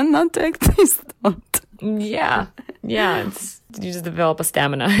you can not to act, please don't. Yeah. You just develop a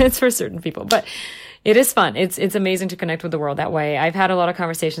stamina. It's for certain people, but it is fun. It's amazing to connect with the world that way. I've had a lot of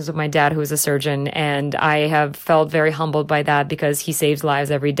conversations with my dad, who's a surgeon, and I have felt very humbled by that because he saves lives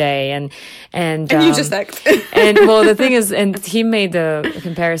every day. And you just act. And well, the thing is, and he made the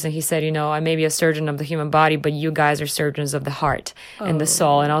comparison. He said, I may be a surgeon of the human body, but you guys are surgeons of the heart and the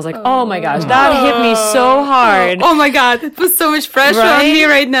soul. And I was like, oh my gosh, that hit me so hard. Oh my God, it was so much pressure on me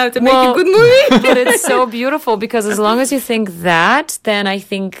right now to make a good movie. But it's so beautiful because as long as you think that, then I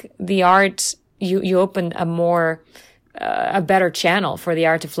think the art, you open a better channel for the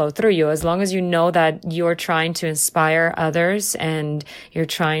art to flow through you. As long as you know that you're trying to inspire others and you're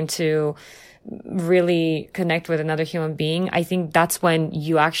trying to really connect with another human being, I think that's when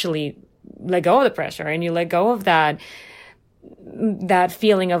you actually let go of the pressure and you let go of that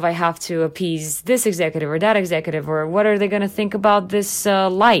feeling of I have to appease this executive or that executive, or what are they going to think about this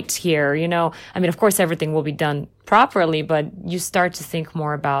light here? I mean, of course, everything will be done properly, but you start to think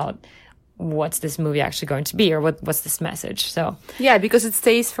more about what's this movie actually going to be, or what's this message. So yeah, because it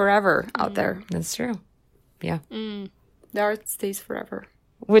stays forever out there. That's true. Yeah. The art stays forever.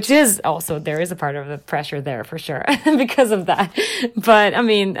 Which is also, there is a part of the pressure there for sure because of that. But I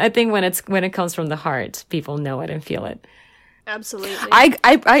mean, I think when it comes from the heart, people know it and feel it. Absolutely.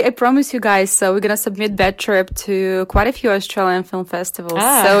 I promise you guys, so we're gonna submit Bad Trip to quite a few Australian film festivals.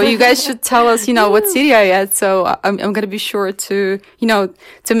 So you guys should tell us, what city are you at. So I'm gonna be sure to,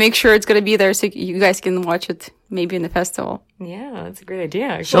 to make sure it's gonna be there so you guys can watch it able in the festival. Yeah, that's a great idea.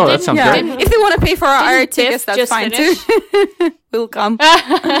 Actually. Sure, that sounds great. If they want to pay for our tickets, that's fine too. We'll come.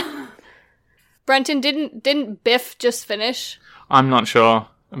 Brenton, didn't Biff just finish? I'm not sure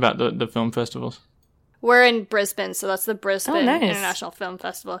about the film festivals. We're in Brisbane, so that's the Brisbane nice. International Film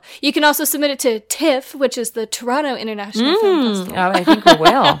Festival. You can also submit it to TIFF, which is the Toronto International Film Festival. I think we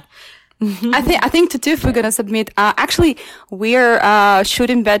will. I think to TIFF we're gonna submit. Actually, we're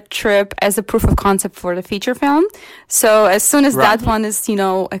shooting Bad Trip as a proof of concept for the feature film. So as soon as that one is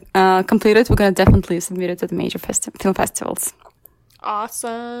completed, we're gonna definitely submit it to the major film festivals.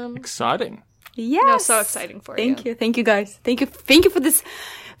 Awesome! Exciting. Yes. No, so exciting for you. Thank you guys. Thank you for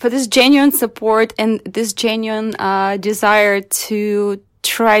this genuine support and this genuine desire to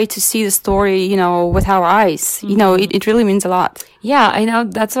try to see the story, with our eyes. It really means a lot. Yeah, I know.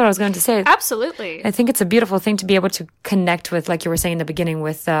 That's what I was going to say. Absolutely. I think it's a beautiful thing to be able to connect with, like you were saying in the beginning,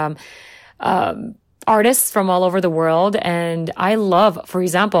 with artists from all over the world. And for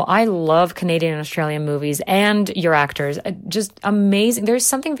example, I love Canadian and Australian movies and your actors. Just amazing. There's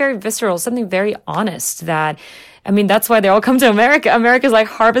something very visceral, something very honest that's why they all come to America. America's like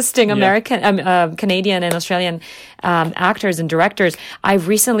harvesting Canadian and Australian actors and directors. I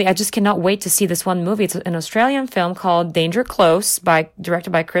just cannot wait to see this one movie. It's an Australian film called Danger Close,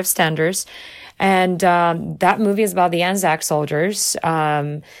 directed by Chris Standers. And that movie is about the Anzac soldiers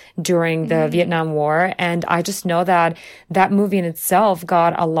during the Vietnam War. And I just know that movie in itself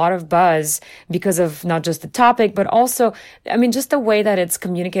got a lot of buzz because of not just the topic, but also, just the way that it's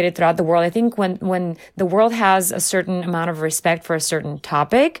communicated throughout the world. I think when the world has a certain amount of respect for a certain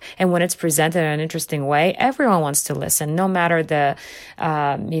topic, and when it's presented in an interesting way, everyone wants to listen, no matter the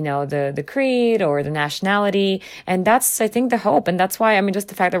creed or the nationality. And that's, I think, the hope. And that's why, just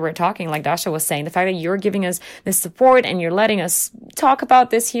the fact that we're talking, like Dasha was saying, the fact that you're giving us this support and you're letting us talk about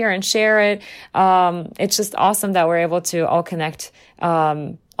this here and share it. It's just awesome that we're able to all connect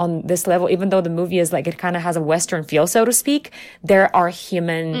on this level, even though the movie is it kind of has a Western feel, so to speak. There are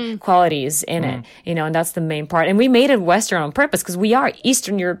human qualities in it, and that's the main part. And we made it Western on purpose because we are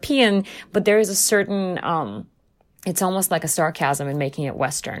Eastern European, but there is a certain, it's almost like a sarcasm in making it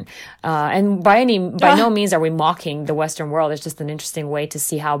Western. And by no means are we mocking the Western world. It's just an interesting way to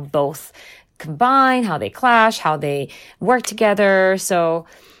see how both combine, how they clash, how they work together. So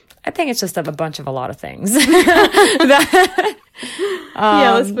I think it's just a bunch of a lot of things.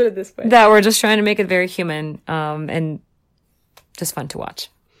 Yeah, let's put it this way. That we're just trying to make it very human and just fun to watch.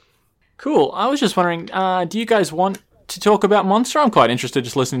 Cool. I was just wondering, do you guys want to talk about Monster? I'm quite interested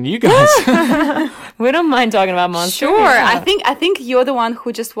just listening to you guys. We don't mind talking about Monster. Sure. Yeah. I think you're the one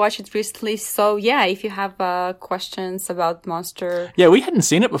who just watched it recently. So yeah, if you have questions about Monster. Yeah, we hadn't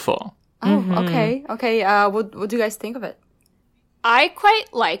seen it before. Oh, okay. What do you guys think of it? I quite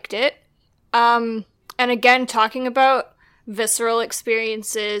liked it. And again, talking about visceral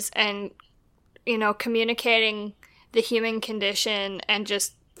experiences and, communicating the human condition and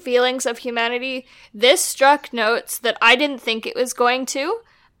just feelings of humanity, this struck notes that I didn't think it was going to.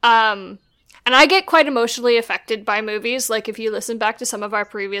 And I get quite emotionally affected by movies. Like, if you listen back to some of our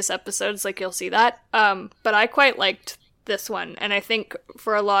previous episodes, like, you'll see that. But I quite liked this one, and I think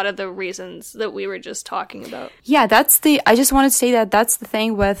for a lot of the reasons that we were just talking about. Yeah, I just want to say that that's the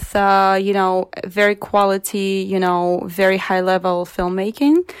thing with, very quality, very high level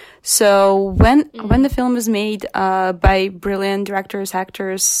filmmaking. So when the film is made, by brilliant directors,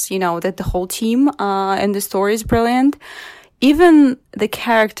 actors, that the whole team, and the story is brilliant, even the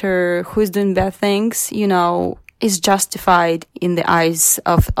character who's doing bad things, is justified in the eyes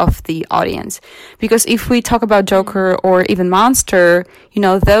of the audience. Because if we talk about Joker or even Monster,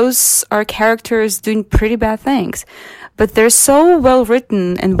 those are characters doing pretty bad things. But they're so well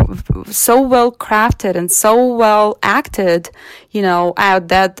written and so well crafted and so well acted, out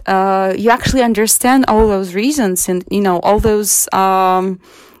that, you actually understand all those reasons and, all those, all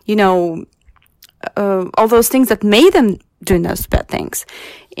those things that made them doing those bad things.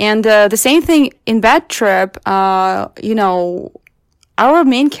 And the same thing in Bad Trip, our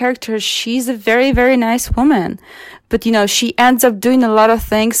main character, she's a very, very nice woman. But, she ends up doing a lot of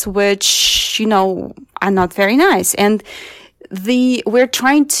things which, are not very nice. And we're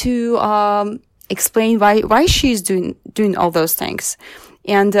trying to explain why she's doing all those things.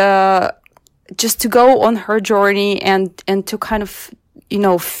 And just to go on her journey and to kind of,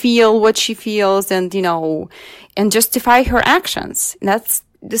 feel what she feels and, and justify her actions. That's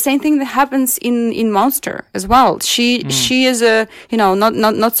the same thing that happens in Monster as well. She is a,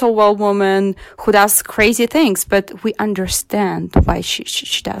 not so well woman who does crazy things, but we understand why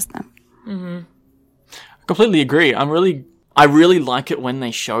she does them. Mm-hmm. I completely agree. I really like it when they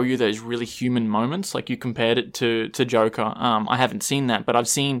show you those really human moments, like you compared it to Joker. I haven't seen that, but I've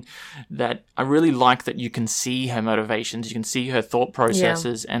seen that. I really like that you can see her motivations, you can see her thought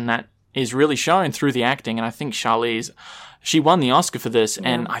processes, and that is really shown through the acting. And I think Charlize, she won the Oscar for this,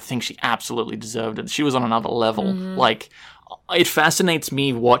 and I think she absolutely deserved it. She was on another level. Mm-hmm. Like, it fascinates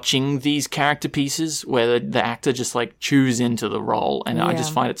me watching these character pieces where the actor just chews into the role, and I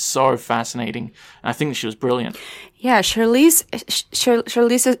just find it so fascinating. And I think she was brilliant. Yeah, Charlize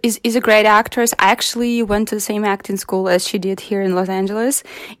is a great actress. I actually went to the same acting school as she did here in Los Angeles.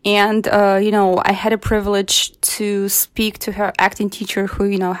 And, I had a privilege to speak to her acting teacher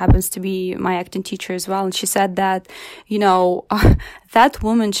who, happens to be my acting teacher as well. And she said that, that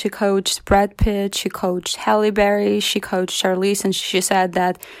woman, she coached Brad Pitt, she coached Halle Berry, she coached Charlize, and she said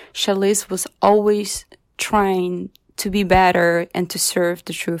that Charlize was always trying to be better and to serve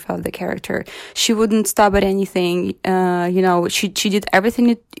the truth of the character. She wouldn't stop at anything. She did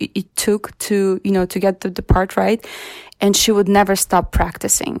everything it took to, to get the part right. And she would never stop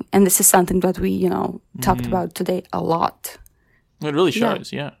practicing. And this is something that we, talked about today a lot. It really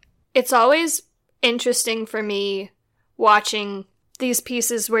shows, yeah. It's always interesting for me watching these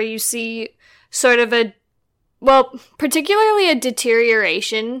pieces where you see sort of particularly a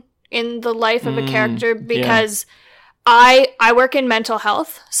deterioration in the life of a character, because I work in mental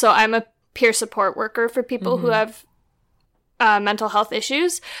health, so I'm a peer support worker for people who have mental health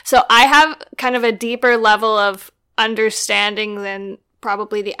issues. So I have kind of a deeper level of understanding than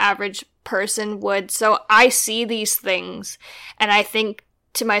probably the average person would. So I see these things, and I think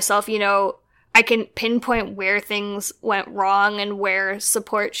to myself, I can pinpoint where things went wrong and where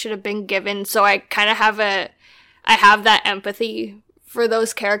support should have been given. So I kind of have that empathy for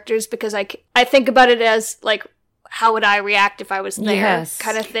those characters, because I think about it as how would I react if I was there,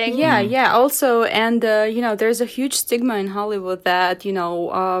 kind of thing. Yeah. Also, and, there's a huge stigma in Hollywood that,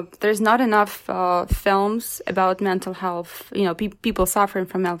 there's not enough films about mental health, people suffering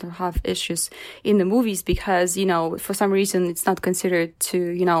from mental health issues in the movies because, for some reason it's not considered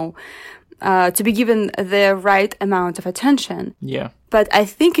to be given the right amount of attention. Yeah. But I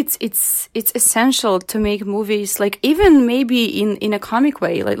think it's essential to make movies even maybe in a comic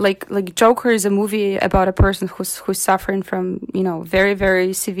way, like Joker is a movie about a person who's suffering from, very,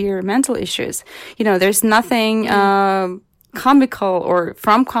 very severe mental issues. There's nothing, comical or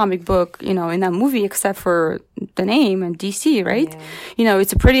from comic book, in that movie except for the name and DC, right? Yeah.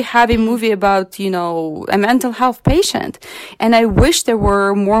 It's a pretty heavy movie about, a mental health patient. And I wish there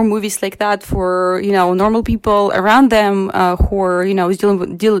were more movies like that for, normal people around them, who are,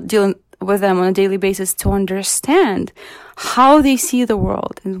 dealing with them on a daily basis to understand how they see the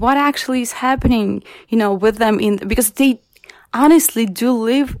world and what actually is happening, with them because they honestly do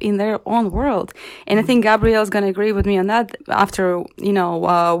live in their own world. And I think Gabrielle's going to agree with me on that after,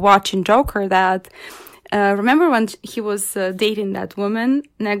 watching Joker, that, remember when he was dating that woman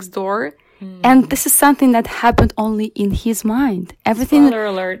next door And this is something that happened only in his mind. Spoiler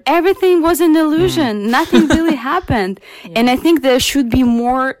alert. Everything was an illusion. Nothing really happened. Yeah. And I think there should be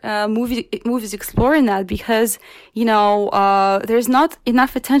more movies exploring that, because, there's not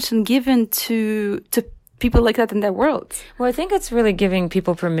enough attention given to people like that in their world. Well, I think it's really giving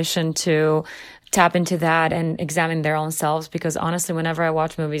people permission to tap into that and examine their own selves, because honestly, whenever I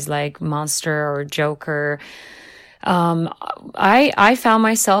watch movies like Monster or Joker, I found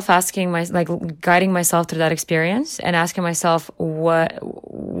myself guiding myself through that experience and asking myself, what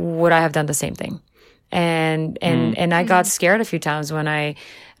would I have done the same thing? And I got scared a few times when I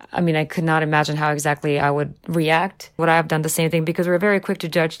could not imagine how exactly I would react. Would I have done the same thing? Because we're very quick to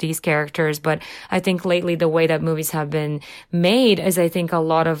judge these characters. But I think lately the way that movies have been made is, I think a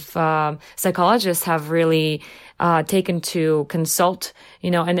lot of psychologists have really taken to consult,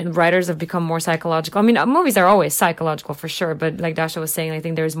 and writers have become more psychological. I mean, movies are always psychological for sure, but like Dasha was saying, I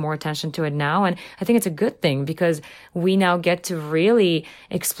think there's more attention to it now. And I think it's a good thing, because we now get to really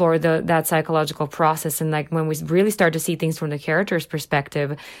explore that psychological process. And like when we really start to see things from the character's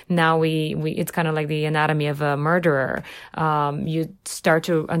perspective, now it's kind of like the anatomy of a murderer. You start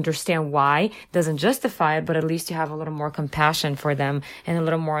to understand why. Doesn't justify it, but at least you have a little more compassion for them and a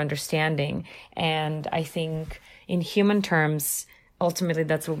little more understanding. And I think in human terms, ultimately,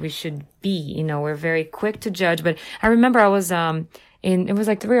 that's what we should be. We're very quick to judge. But I remember I was, it was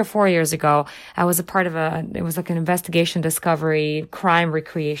like 3 or 4 years ago, I was a part of it was like an investigation, discovery, crime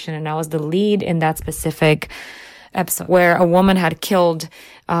recreation. And I was the lead in that specific episode where a woman had killed,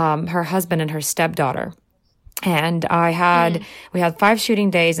 her husband and her stepdaughter. And we had 5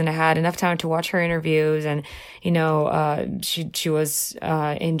 shooting days, and I had enough time to watch her interviews, and, she was,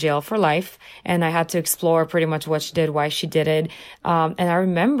 in jail for life, and I had to explore pretty much what she did, why she did it. And I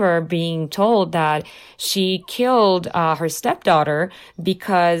remember being told that she killed, her stepdaughter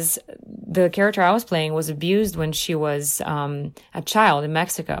because the character I was playing was abused when she was, a child in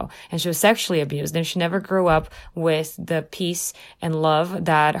Mexico, and she was sexually abused, and she never grew up with the peace and love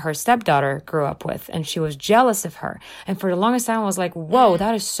that her stepdaughter grew up with, and she was jealous of her. And for the longest time, I was like, whoa,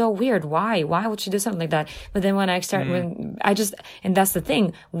 that is so weird. Why would she do something like that? But then when and that's the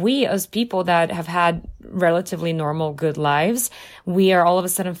thing, we as people that have had relatively normal, good lives, we are all of a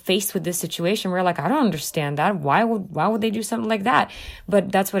sudden faced with this situation. We're like, I don't understand that. Why would they do something like that?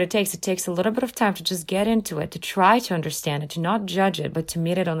 But that's what it takes. It takes a little bit of time to just get into it, to try to understand it, to not judge it, but to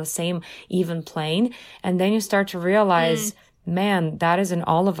meet it on the same even plane. And then you start to realize, man, that is in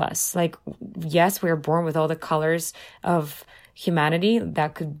all of us. Like, yes, we are born with all the colors of humanity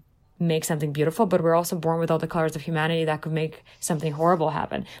that could make something beautiful, but we're also born with all the colors of humanity that could make something horrible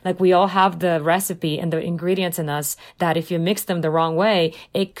happen. Like, we all have the recipe and the ingredients in us that if you mix them the wrong way,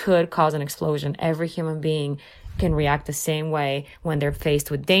 it could cause an explosion. Every human being can react the same way when they're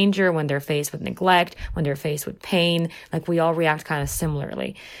faced with danger, when they're faced with neglect, when they're faced with pain. Like, we all react kind of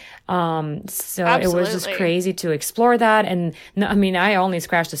similarly. So Absolutely. It was just crazy to explore that. And I only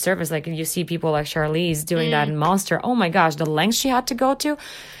scratched the surface. Like, you see people like Charlize doing that in Monster. Oh my gosh, the lengths she had to go to.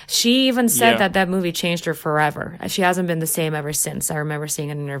 She even said that movie changed her forever. She hasn't been the same ever since. I remember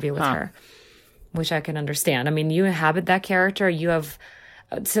seeing an interview with her, which I can understand. I mean, you inhabit that character. You have,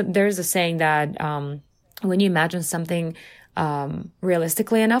 so there's a saying that, when you imagine something,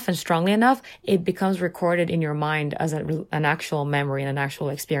 realistically enough and strongly enough, it becomes recorded in your mind as an actual memory and an actual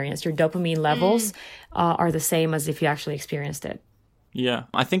experience. Your dopamine levels are the same as if you actually experienced it. Yeah,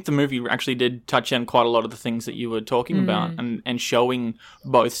 I think the movie actually did touch on quite a lot of the things that you were talking about and showing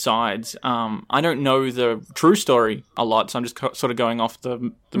both sides. I don't know the true story a lot, so I'm just sort of going off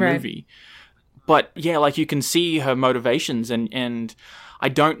the movie. But yeah, like, you can see her motivations, and I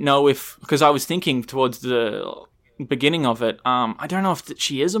don't know if, because I was thinking towards the beginning of it, I don't know if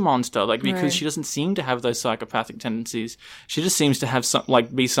she is a monster, like, because she doesn't seem to have those psychopathic tendencies. She just seems to have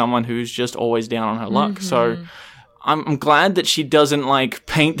be someone who's just always down on her luck. So I'm glad that she doesn't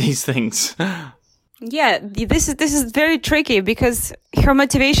paint these things. Yeah, this is very tricky, because her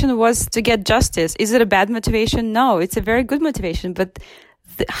motivation was to get justice. Is it a bad motivation? No, it's a very good motivation, but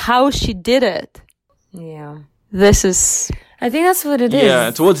how she did it. Yeah. This is, I think that's what it is. Yeah,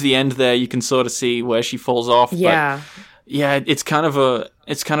 towards the end there, you can sort of see where she falls off. Yeah. But yeah, it's kind of a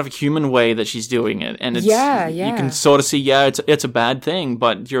human way that she's doing it, and it's you can sort of see, it's a bad thing,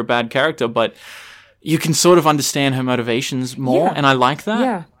 but you're a bad character, but you can sort of understand her motivations more, and I like that.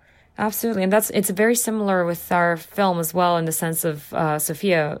 Yeah, absolutely, and it's very similar with our film as well, in the sense of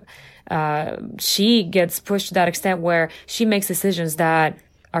Sofia. She gets pushed to that extent where she makes decisions that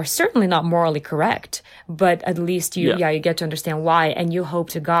are certainly not morally correct, but at least you get to understand why. And you hope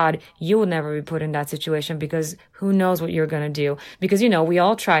to God you will never be put in that situation, because who knows what you're going to do? Because, we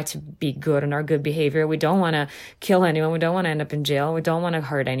all try to be good in our good behavior. We don't want to kill anyone. We don't want to end up in jail. We don't want to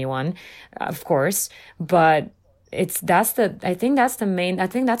hurt anyone, of course, but I think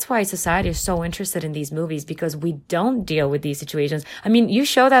that's why society is so interested in these movies, because we don't deal with these situations. I mean, you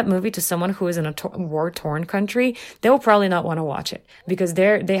show that movie to someone who is in a war-torn country, they will probably not want to watch it, because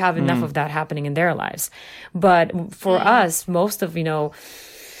they have enough of that happening in their lives. But for us, most of,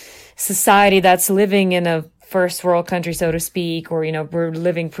 society that's living in a first world country, so to speak, or, we're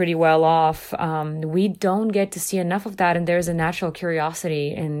living pretty well off. We don't get to see enough of that. And there's a natural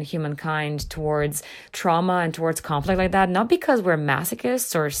curiosity in humankind towards trauma and towards conflict like that. Not because we're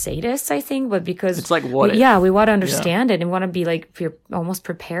masochists or sadists, I think, but because it's like, what? We want to understand it and want to be almost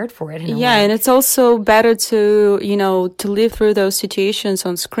prepared for it. And it's also better to, to live through those situations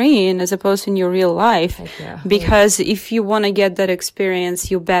on screen as opposed to in your real life. Because if you want to get that experience,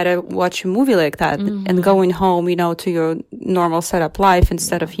 you better watch a movie like that and going home, to your normal setup life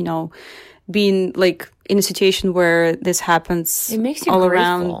instead of, being like in a situation where this happens. It makes you all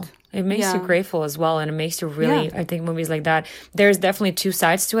grateful. Around. It makes you grateful as well, and it makes you really, I think movies like that, there's definitely two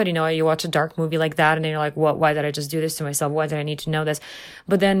sides to it. You watch a dark movie like that and then you're like, what, why did I just do this to myself? Why did I need to know this?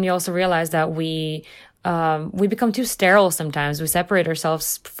 But then you also realize that we become too sterile sometimes. We separate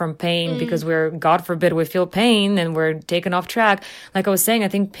ourselves from pain because God forbid, we feel pain and we're taken off track. Like I was saying, I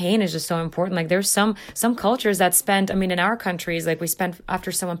think pain is just so important. Like there's some cultures that in our countries, like we spend,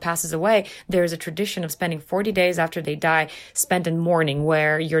 after someone passes away, there's a tradition of spending 40 days after they die spent in mourning,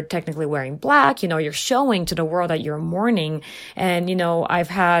 where you're technically wearing black, you're showing to the world that you're mourning. And, I've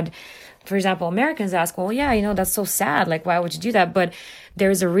had, for example, Americans ask, well, that's so sad. Like, why would you do that? But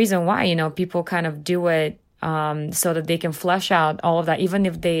there's a reason why, people kind of do it so that they can flesh out all of that. Even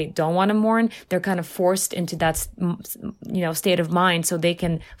if they don't want to mourn, they're kind of forced into that, state of mind so they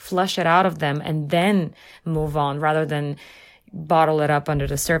can flush it out of them and then move on, rather than bottle it up under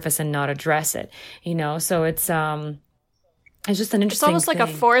the surface and not address it, So it's just an interesting It's almost thing. like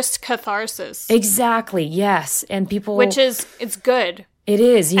a forced catharsis. Exactly, yes. And people... it's good. It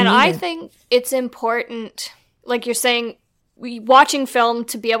is. And I think it's important, like you're saying, watching film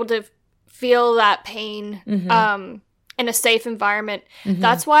to be able to feel that pain in a safe environment.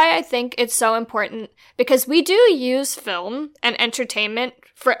 That's why I think it's so important, because we do use film and entertainment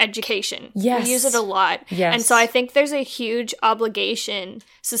for education. Yes. We use it a lot. Yes. And so I think there's a huge obligation,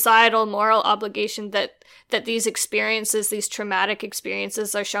 societal, moral obligation, that these experiences, these traumatic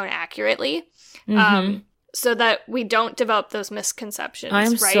experiences, are shown accurately. So that we don't develop those misconceptions.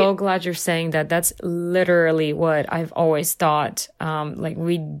 I'm right? so glad you're saying that. That's literally what I've always thought.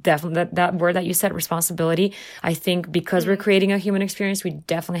 We definitely, that word that you said, responsibility, I think because we're creating a human experience, we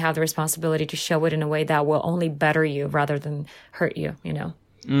definitely have the responsibility to show it in a way that will only better you rather than hurt you,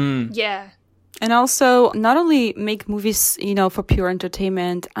 Yeah. And also, not only make movies, for pure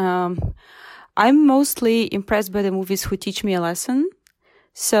entertainment. I'm mostly impressed by the movies who teach me a lesson.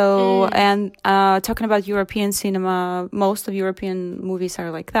 So, and talking about European cinema, most of European movies are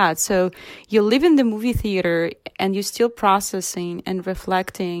like that. So you live in the movie theater and you're still processing and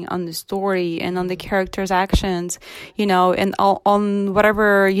reflecting on the story and on the characters' actions, and on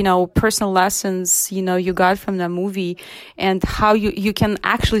whatever, personal lessons, you got from the movie, and how you can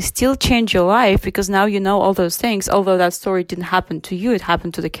actually still change your life because now you know all those things. Although that story didn't happen to you, it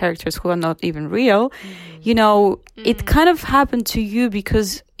happened to the characters who are not even real. It kind of happened to you because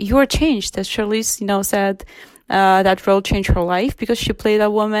you were changed, as Charlize, said, that role changed her life because she played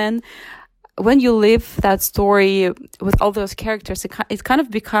a woman. When you live that story with all those characters, it kind of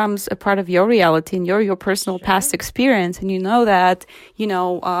becomes a part of your reality and your personal past experience. And that,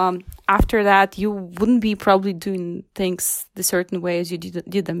 after that, you wouldn't be probably doing things the certain way as you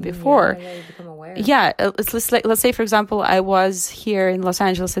did them before. Yeah, you become aware. Yeah, let's say, for example, I was here in Los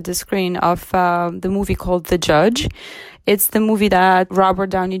Angeles at the screen of the movie called The Judge. It's the movie that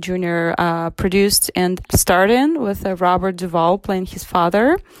Robert Downey Jr. Produced and starred in, with Robert Duvall playing his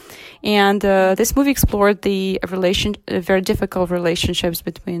father. And this movie explored the very difficult relationships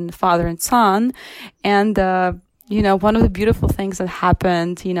between father and son. And, one of the beautiful things that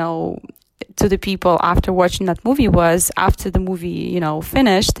happened, to the people after watching that movie was, after the movie,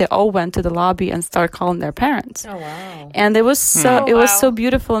 finished, they all went to the lobby and started calling their parents. Oh, wow. And it was so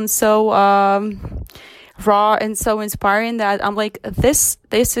beautiful and so raw and so inspiring that I'm like, this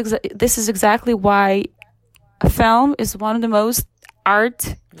is exactly why film is one of the most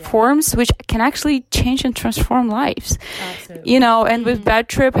art forms which can actually change and transform lives. Absolutely. You know, and with Bad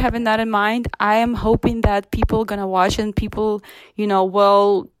Trip, having that in mind, I am hoping that people gonna watch and people, you know,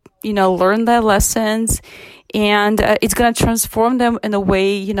 will, you know, learn their lessons, and it's gonna transform them in a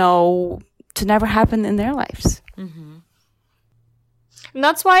way, you know, to never happen in their lives. And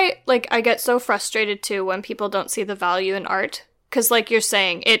that's why, like, I get so frustrated too when people don't see the value in art. Because, like you're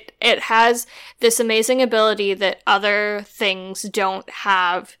saying, it has this amazing ability that other things don't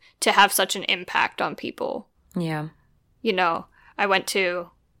have to have such an impact on people. Yeah. You know, I went to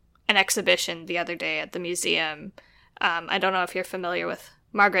an exhibition the other day at the museum. I don't know if you're familiar with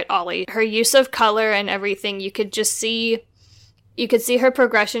Margaret Olley. Her use of color and everything, you could see her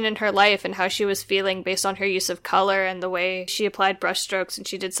progression in her life and how she was feeling based on her use of color and the way she applied brushstrokes, and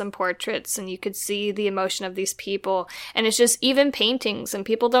she did some portraits, and you could see the emotion of these people. And it's just even paintings, and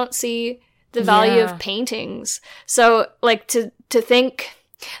people don't see the value of paintings. So, like, to think,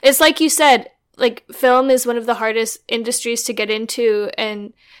 it's like you said, like, film is one of the hardest industries to get into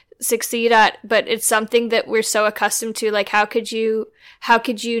and succeed at, but it's something that we're so accustomed to. Like, how could you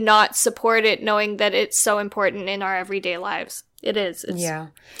not support it, knowing that it's so important in our everyday lives? It is.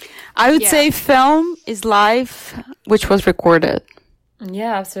 I would say film is life, which was recorded.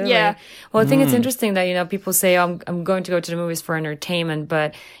 Yeah, absolutely. Yeah. Well, I think it's interesting that, you know, people say, oh, I'm going to go to the movies for entertainment,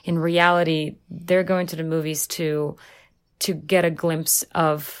 but in reality, they're going to the movies to get a glimpse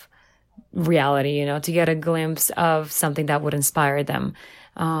of reality, you know, to get a glimpse of something that would inspire them.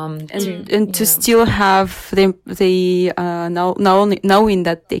 And to still have the knowing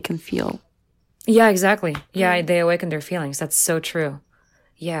that they can feel. Yeah, exactly. Yeah, they awaken their feelings. That's so true.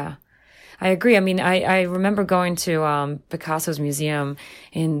 Yeah, I agree. I mean, I remember going to Picasso's museum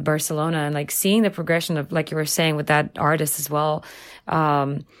in Barcelona and, like, seeing the progression of, like you were saying with that artist as well,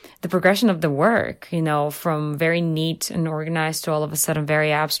 the progression of the work, you know, from very neat and organized to all of a sudden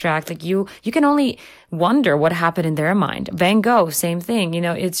very abstract. Like, you can only wonder what happened in their mind. Van Gogh, same thing. You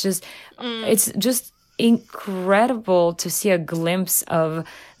know, it's just incredible to see a glimpse of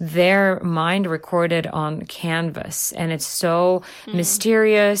their mind recorded on canvas, and it's so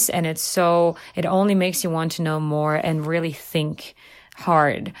mysterious, and it only makes you want to know more and really think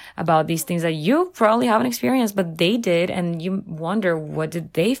hard about these things that you probably haven't experienced, but they did, and you wonder, what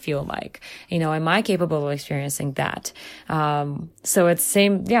did they feel like? You know, am I capable of experiencing that? So it's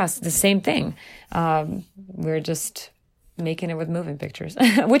the same thing. We're just making it with moving pictures,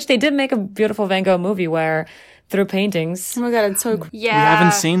 which they did make a beautiful Van Gogh movie where through paintings. Oh my God, it's so cool. Yeah. We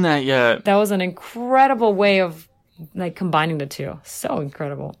haven't seen that yet. That was an incredible way of, like, combining the two. So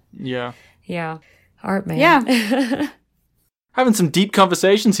incredible. Yeah. Yeah. Art, man. Yeah. Having some deep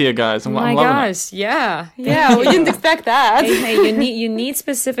conversations here, guys. I'm Oh my loving gosh. Yeah. Yeah, we didn't expect that. Hey, you need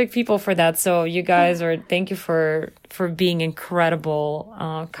specific people for that. So you guys thank you for being incredible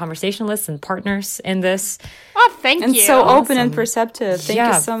conversationalists and partners in this. Oh, thank you. And so open and perceptive.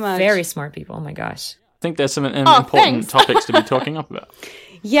 Thank you so much. Very smart people. Oh my gosh. I think there's some important topics to be talking up about.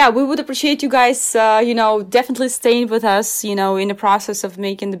 Yeah, we would appreciate you guys, definitely staying with us, in the process of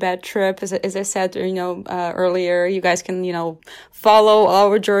making the Bad Trip. As I said, earlier, you guys can, follow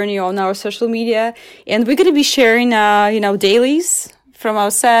our journey on our social media. And we're going to be sharing, dailies from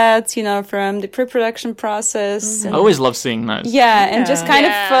our sets, from the pre-production process. I always love seeing those. Yeah, and just kind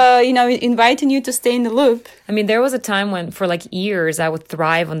of, inviting you to stay in the loop. I mean, there was a time when, for like years, I would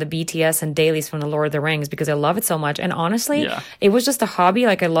thrive on the BTS and dailies from The Lord of the Rings because I love it so much. And honestly, it was just a hobby.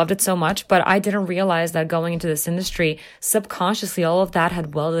 Like, I loved it so much, but I didn't realize that going into this industry, subconsciously, all of that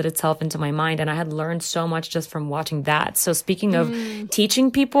had welded itself into my mind. And I had learned so much just from watching that. So speaking of teaching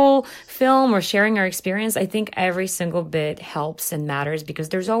people film or sharing our experience, I think every single bit helps and matters because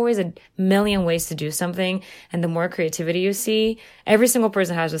there's always a million ways to do something. And the more creativity you see, every single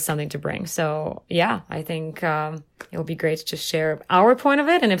person has just something to bring. So yeah, I think it will be great to just share our point of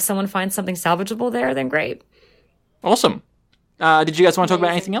it. And if someone finds something salvageable there, then great. Awesome. Did you guys want to talk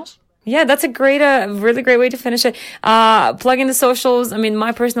about anything else? Yeah, that's a really great way to finish it. Plug in the socials. I mean,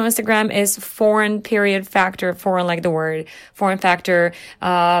 my personal Instagram is foreign.factor, foreign like the word, foreign factor.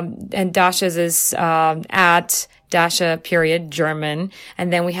 And Dasha's is, at Dasha German.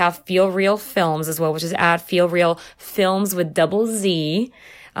 And then we have Feel Real Films as well, which is at Feel Real Films with double Z.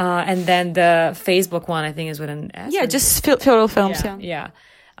 And then the Facebook one, I think, is with an S. Yeah, just Feel Real Films. Yeah.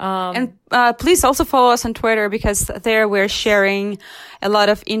 And please also follow us on Twitter because there we're sharing a lot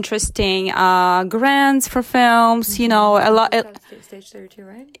of interesting grants for films. A lot. Stage 32,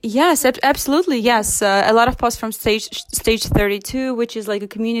 right? Yes, absolutely. Yes, a lot of posts from Stage 32, which is like a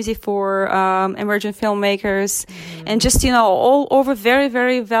community for emerging filmmakers, and just all over very,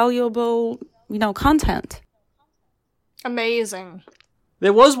 very valuable content. Amazing.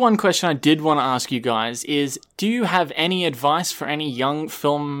 There was one question I did want to ask you guys is, do you have any advice for any young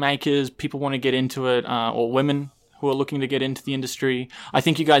filmmakers, people want to get into it, or women who are looking to get into the industry? I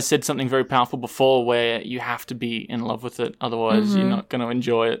think you guys said something very powerful before where you have to be in love with it, otherwise you're not going to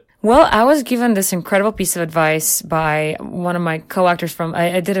enjoy it. Well, I was given this incredible piece of advice by one of my co-actors from,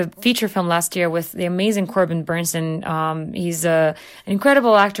 I did a feature film last year with the amazing Corbin Bernsen. He's an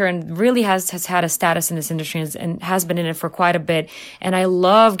incredible actor and really has had a status in this industry and has been in it for quite a bit. And I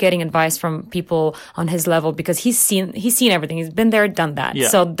love getting advice from people on his level because he's seen everything. He's been there, done that. Yeah.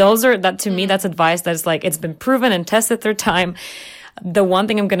 So to me, that's advice that's like, it's been proven and tested through time. The one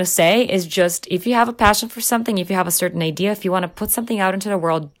thing I'm going to say is just, if you have a passion for something, if you have a certain idea, if you want to put something out into the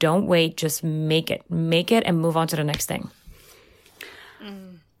world, don't wait, just make it and move on to the next thing.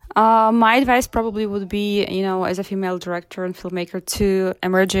 My advice probably would be, as a female director and filmmaker, to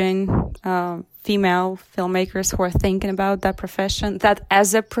emerging female filmmakers who are thinking about that profession, that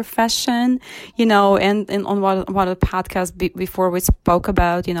as a profession, and on one of the podcasts before we spoke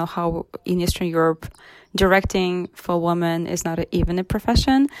about, how in Eastern Europe, directing for women is not even a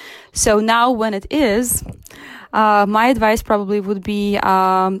profession. So now when it is, my advice probably would be,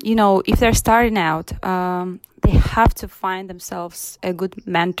 if they're starting out, they have to find themselves a good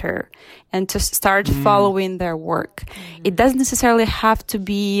mentor and to start following their work. It doesn't necessarily have to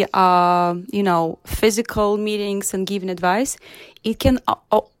be, physical meetings and giving advice. It can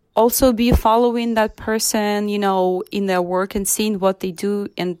also be following that person, in their work and seeing what they do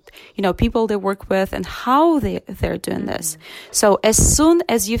and, people they work with and how they're doing this. So as soon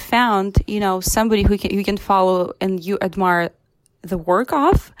as you found, somebody who you can follow and you admire the work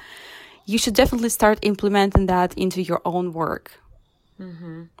of, you should definitely start implementing that into your own work.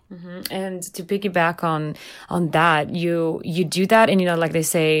 And to piggyback on that, you do that, and like they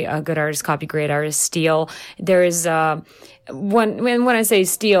say, a good artist copy, great artist steal. There is when I say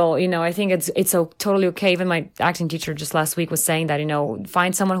steal, I think it's totally okay. Even my acting teacher just last week was saying that,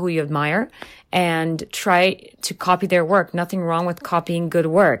 find someone who you admire and try to copy their work. Nothing wrong with copying good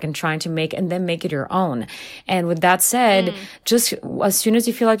work and trying to make it your own. And with that said, just as soon as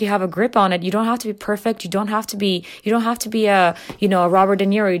you feel like you have a grip on it, you don't have to be perfect. You don't have to be a, a Robert De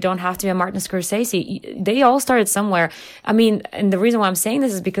Niro. You don't have to be a Martin Scorsese. They all started somewhere. I mean, and the reason why I'm saying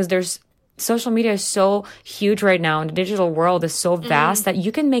this is because social media is so huge right now and the digital world is so vast that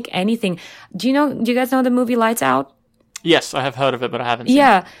you can make anything. Do you guys know the movie Lights Out? Yes, I have heard of it, but I haven't seen it.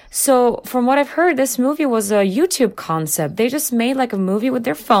 Yeah. So from what I've heard, this movie was a YouTube concept. They just made like a movie with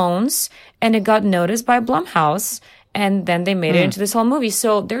their phones and it got noticed by Blumhouse and then they made it into this whole movie.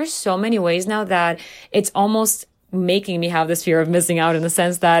 So there's so many ways now that it's almost making me have this fear of missing out in the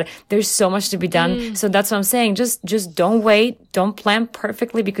sense that there's so much to be done. So that's what I'm saying. Just don't wait. Don't plan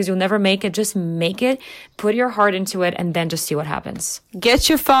perfectly because you'll never make it. Just make it, put your heart into it, and then just see what happens. Get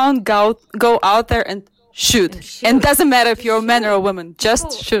your phone, go out there and shoot. And it doesn't matter if you're a man or a woman.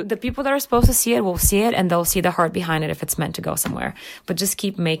 Just shoot. The people that are supposed to see it will see it and they'll see the heart behind it if it's meant to go somewhere. But just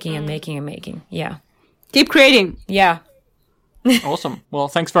keep making and making and making. Yeah. Keep creating. Yeah. Awesome. Well,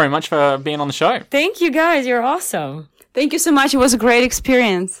 thanks very much for being on the show. Thank you guys. You're awesome. Thank you so much. It was a great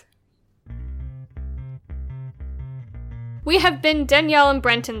experience. We have been Danielle and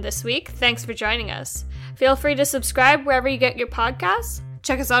Brenton this week. Thanks for joining us. Feel free to subscribe wherever you get your podcasts.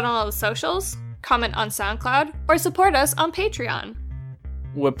 Check us out on all the socials. Comment on SoundCloud, or support us on Patreon.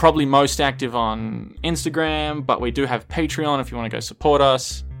 We're probably most active on Instagram, but we do have Patreon if you want to go support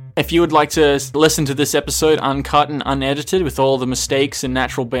us. If you would like to listen to this episode uncut and unedited with all the mistakes and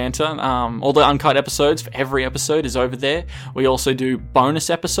natural banter, all the uncut episodes for every episode is over there. We also do bonus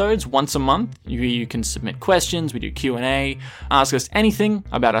episodes once a month. You can submit questions, we do Q&A, ask us anything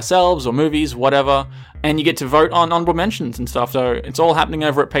about ourselves or movies, whatever, and you get to vote on honorable mentions and stuff. So it's all happening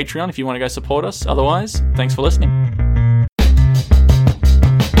over at Patreon if you want to go support us. Otherwise, thanks for listening.